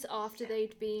 bodies after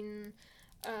they'd been,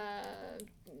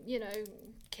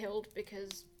 killed,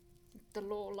 because the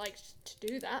law liked to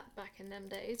do that back in them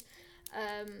days.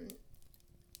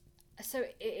 So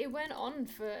it went on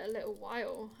for a little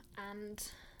while and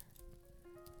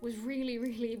was really,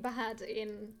 really bad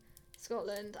in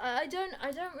Scotland. I don't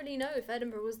really know if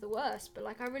Edinburgh was the worst, but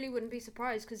like I really wouldn't be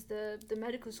surprised because the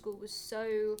medical school was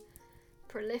so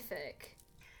prolific.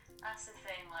 That's the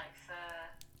thing, like for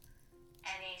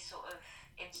any sort of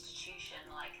institution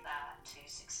like that to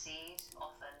succeed,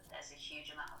 often there's a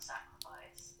huge amount of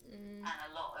sacrifice, and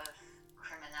a lot of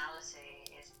criminality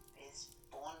is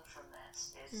born from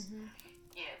this.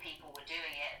 People were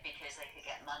doing it because they could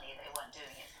get money. They weren't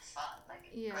doing it for fun. Like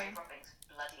grave robbing's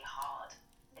bloody hard,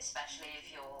 especially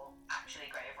if you're actually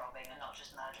grave robbing and not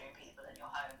just murdering people in your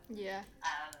home.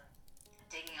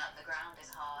 Digging up the ground is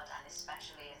hard, and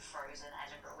especially in frozen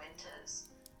Edinburgh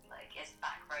winters, like it's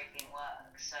backbreaking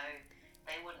work. So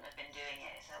they wouldn't have been doing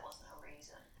it if there wasn't a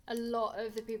reason. A lot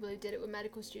of the people who did it were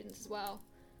medical students as well.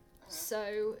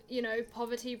 So,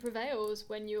 poverty prevails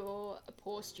when you're a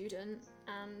poor student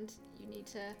and you need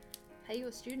to pay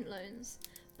your student loans.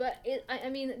 But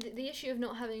the issue of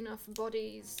not having enough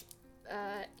bodies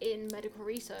in medical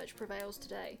research prevails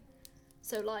today.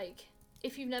 So, like,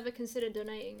 if you've never considered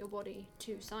donating your body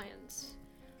to science,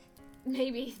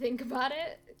 maybe think about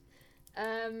it.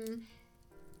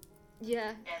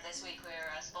 Yeah, this week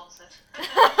we're sponsored by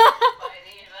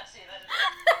the University of Edinburgh.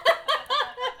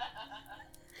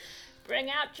 Bring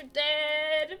out your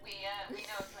dead! We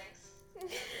know a place. But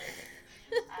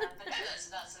no,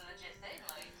 that's a legit thing.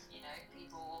 Like,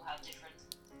 people all have different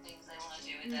things they want to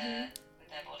do with their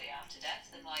body after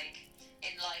death. And like,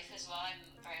 in life as well, I'm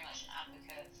very much an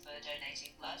advocate for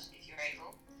donating blood if you're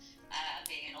able. And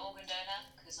being an organ donor,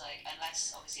 because like,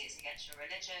 unless obviously it's against your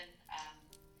religion,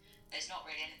 there's not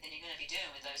really anything you're going to be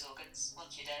doing with those organs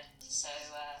once you're dead. So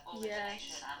organ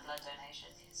donation and blood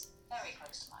donation is very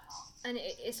close to my heart. And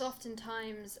it's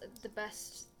oftentimes the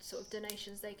best sort of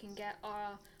donations they can get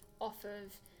are off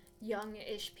of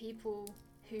young-ish people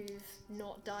who've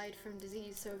not died from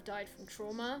disease, so have died from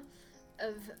trauma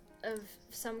of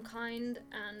some kind,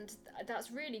 and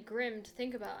that's really grim to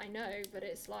think about, I know, but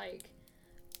it's like,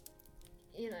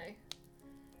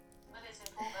 But it's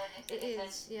important. If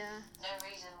there's no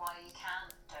reason why you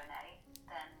can't donate,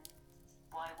 then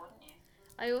why wouldn't you?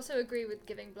 I also agree with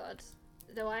giving blood,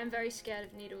 though I am very scared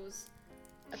of needles.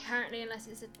 Apparently, unless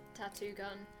it's a tattoo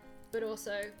gun. But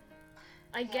also,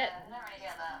 I don't really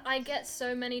get that. I get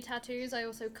so many tattoos, I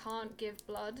also can't give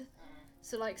blood.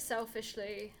 So, like,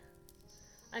 selfishly,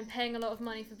 I'm paying a lot of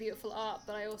money for beautiful art,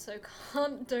 but I also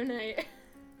can't donate.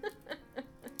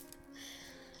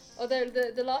 Although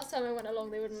the last time I went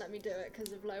along, they wouldn't let me do it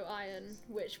because of low iron,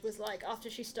 which was like, after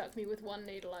she stuck me with one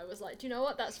needle, I was like, do you know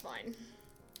what? That's fine.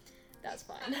 That's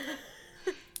fine.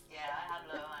 Yeah, I have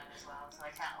low iron as well, so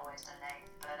I can't always donate.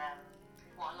 But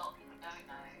what a lot of people don't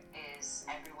know is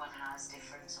everyone has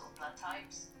different sort of blood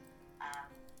types.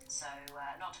 So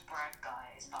not to brag,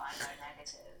 guys, but I'm O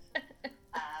negative.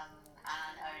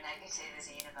 And O negative is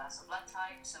a universal blood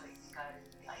type, so it can go,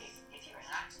 like, if you're in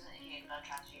an accident and you need a blood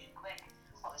transfusion quick,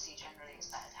 obviously generally it's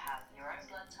better to have your own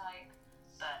blood type,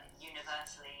 but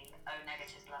universally O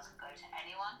negative blood can go to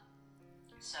anyone.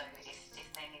 So if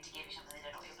they need to give you something they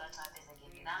don't know what your blood type is, they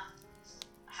give you that.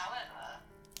 However,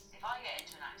 if I get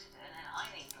into an accident and I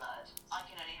need blood, I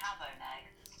can only have O-neg,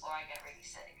 or I get really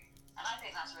sick. And I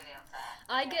think that's really unfair.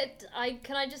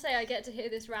 Can I just say I get to hear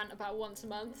this rant about once a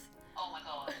month? Oh my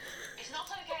god. It's not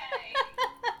okay!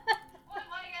 What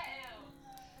if I get ill?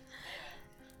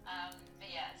 Anyway, but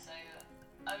yeah, so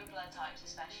O blood types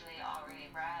especially are really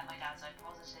rare. My dad's O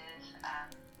positive,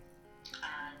 and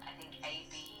I think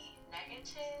AB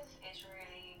negative is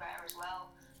really rare as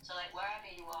well. So like wherever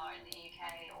you are in the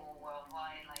UK or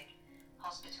worldwide, like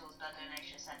hospitals, blood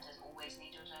donation centres always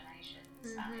need your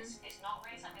donations, and it's not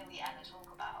really something we ever talk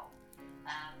about.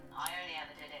 I only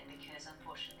ever did it because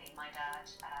unfortunately my dad,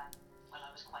 when I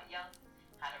was quite young,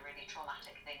 had a really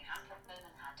traumatic thing happen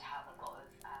and had to have a lot of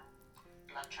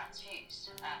blood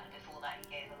transfused. Before that he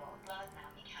gave a lot of blood, now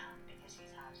he can because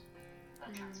he's had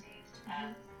blood transfused.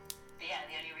 But yeah,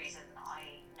 the only reason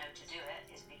I know to do it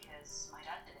is because my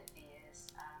dad did it for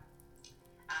years,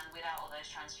 and without all those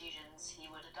transfusions he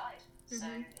would have died. So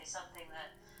it's something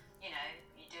that, you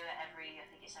do it every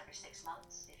 6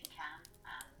 months if you can,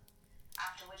 and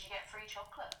afterwards you get free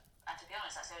chocolate. And to be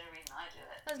honest, that's the only reason I do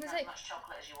it. I was gonna Have say, as much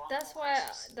chocolate as you want. That's or why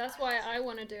precious. that's why I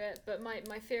want to do it, but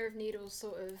my fear of needles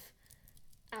sort of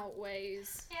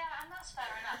outweighs. Yeah, and that's fair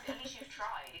enough. At least you've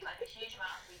tried. Like, a huge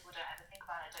amount of people don't ever think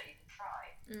about it, don't even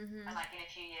try. Mm-hmm. And like in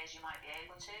a few years you might be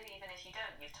able to, even if you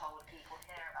don't, you've told people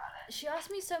here about it. She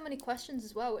asked me so many questions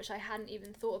as well, which I hadn't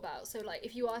even thought about. So like,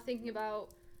 if you are thinking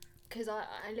about, because I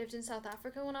lived in South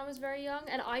Africa when I was very young,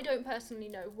 and I don't personally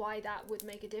know why that would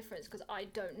make a difference, because I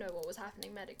don't know what was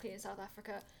happening medically in South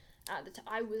Africa at the time.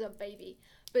 I was a baby,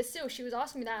 but still, she was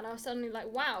asking me that, and I was suddenly like,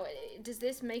 wow, does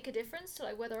this make a difference to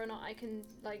like whether or not I can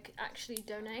like actually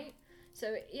donate?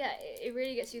 So yeah, it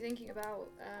really gets you thinking about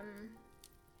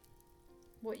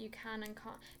what you can and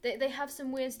can't. They have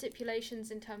some weird stipulations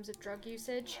in terms of drug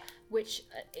usage, which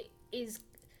is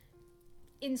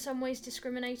in some ways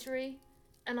discriminatory,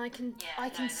 and I can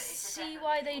see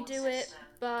why they do it,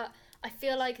 but I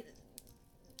feel like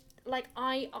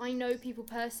I know people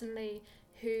personally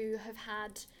who have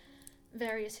had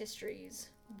various histories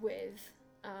with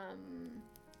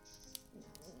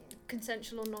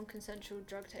consensual or non-consensual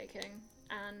drug taking,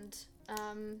 and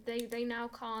they now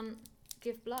can't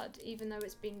give blood, even though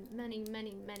it's been many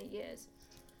years.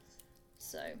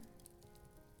 So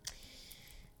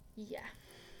yeah,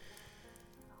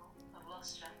 I've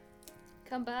lost you.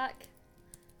 come back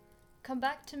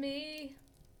to me.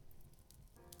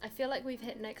 I feel like we've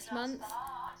hit next month.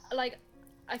 Like,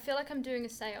 I feel like I'm doing a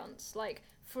seance. Like,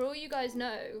 for all you guys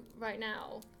know right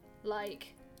now,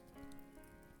 like,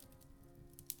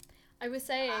 I was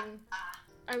saying,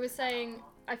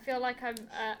 I feel like I'm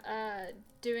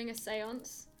doing a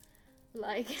seance,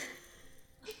 like,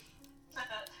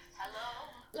 Hello.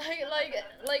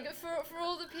 like for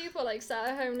all the people like sat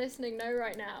at home listening know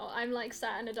right now, I'm like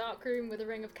sat in a dark room with a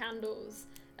ring of candles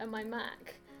and my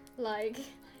Mac, like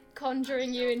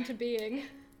conjuring you into being.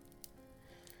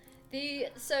 The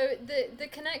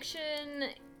connection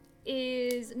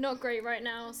is not great right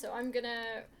now, so I'm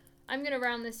gonna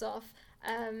round this off.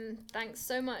 Thanks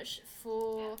so much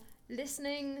for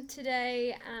listening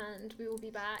today, and we will be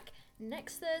back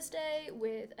next Thursday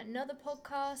with another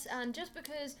podcast. And just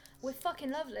because we're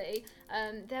fucking lovely,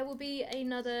 there will be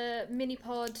another mini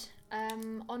pod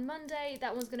on Monday.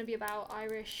 That one's going to be about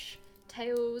Irish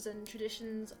tales and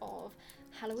traditions of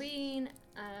Halloween,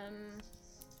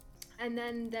 and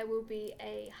then there will be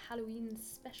a Halloween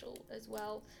special as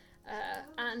well,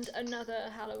 and another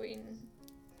Halloween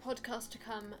podcast to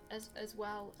come as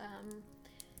well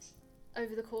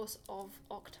over the course of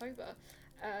October.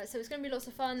 So it's going to be lots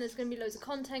of fun. There's going to be loads of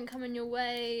content coming your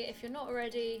way. If you're not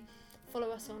already, follow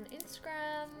us on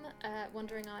Instagram,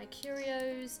 Wandering Eye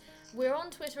Curios. We're on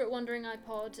Twitter at Wandering Eye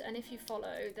Pod, and if you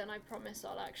follow, then I promise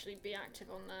I'll actually be active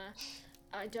on there.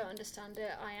 I don't understand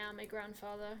it. I am a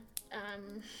grandfather. You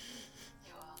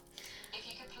are. If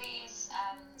you could please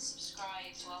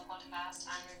subscribe to our podcast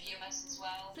and review us as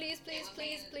well. Please. The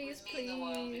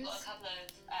world. We've got a couple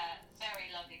of very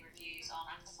lovely reviews on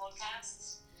Apple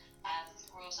Podcasts.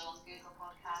 We're also on Google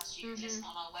Podcasts. You can listen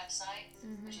on our website,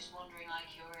 which is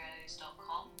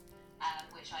wanderingeyecurios.com,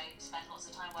 which I spent lots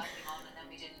of time working on, and then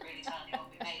we didn't really tell anyone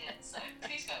we made it, so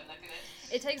please go and look at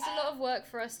it. It takes a lot of work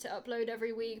for us to upload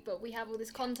every week, but we have all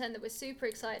this content that we're super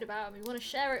excited about, and we want to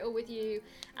share it all with you,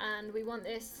 and we want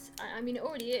this, I mean, it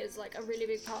already is like a really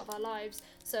big part of our lives,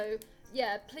 so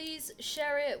yeah, please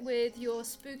share it with your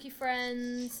spooky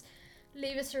friends,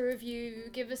 leave us a review,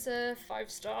 give us a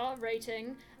 5-star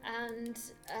rating, and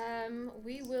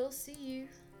we will see you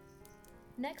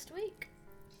next week.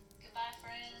 Goodbye,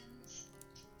 friends.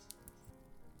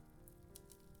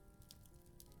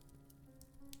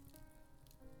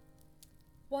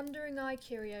 Wandering Eye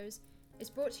Curios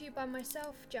is brought to you by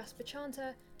myself, Jasper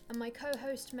Chanter, and my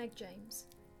co-host Meg James.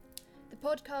 The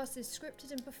podcast is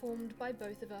scripted and performed by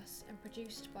both of us and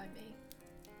produced by me.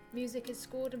 Music is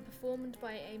scored and performed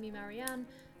by Amy Marianne,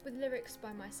 with lyrics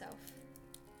by myself.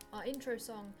 Our intro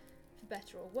song, For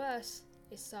Better or Worse,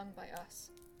 is sung by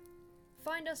us.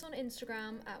 Find us on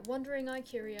Instagram at Wandering Eye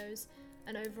Curios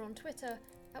and over on Twitter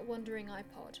at Wandering Eye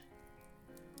Pod.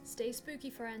 Stay spooky,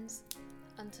 friends.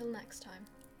 Until next time.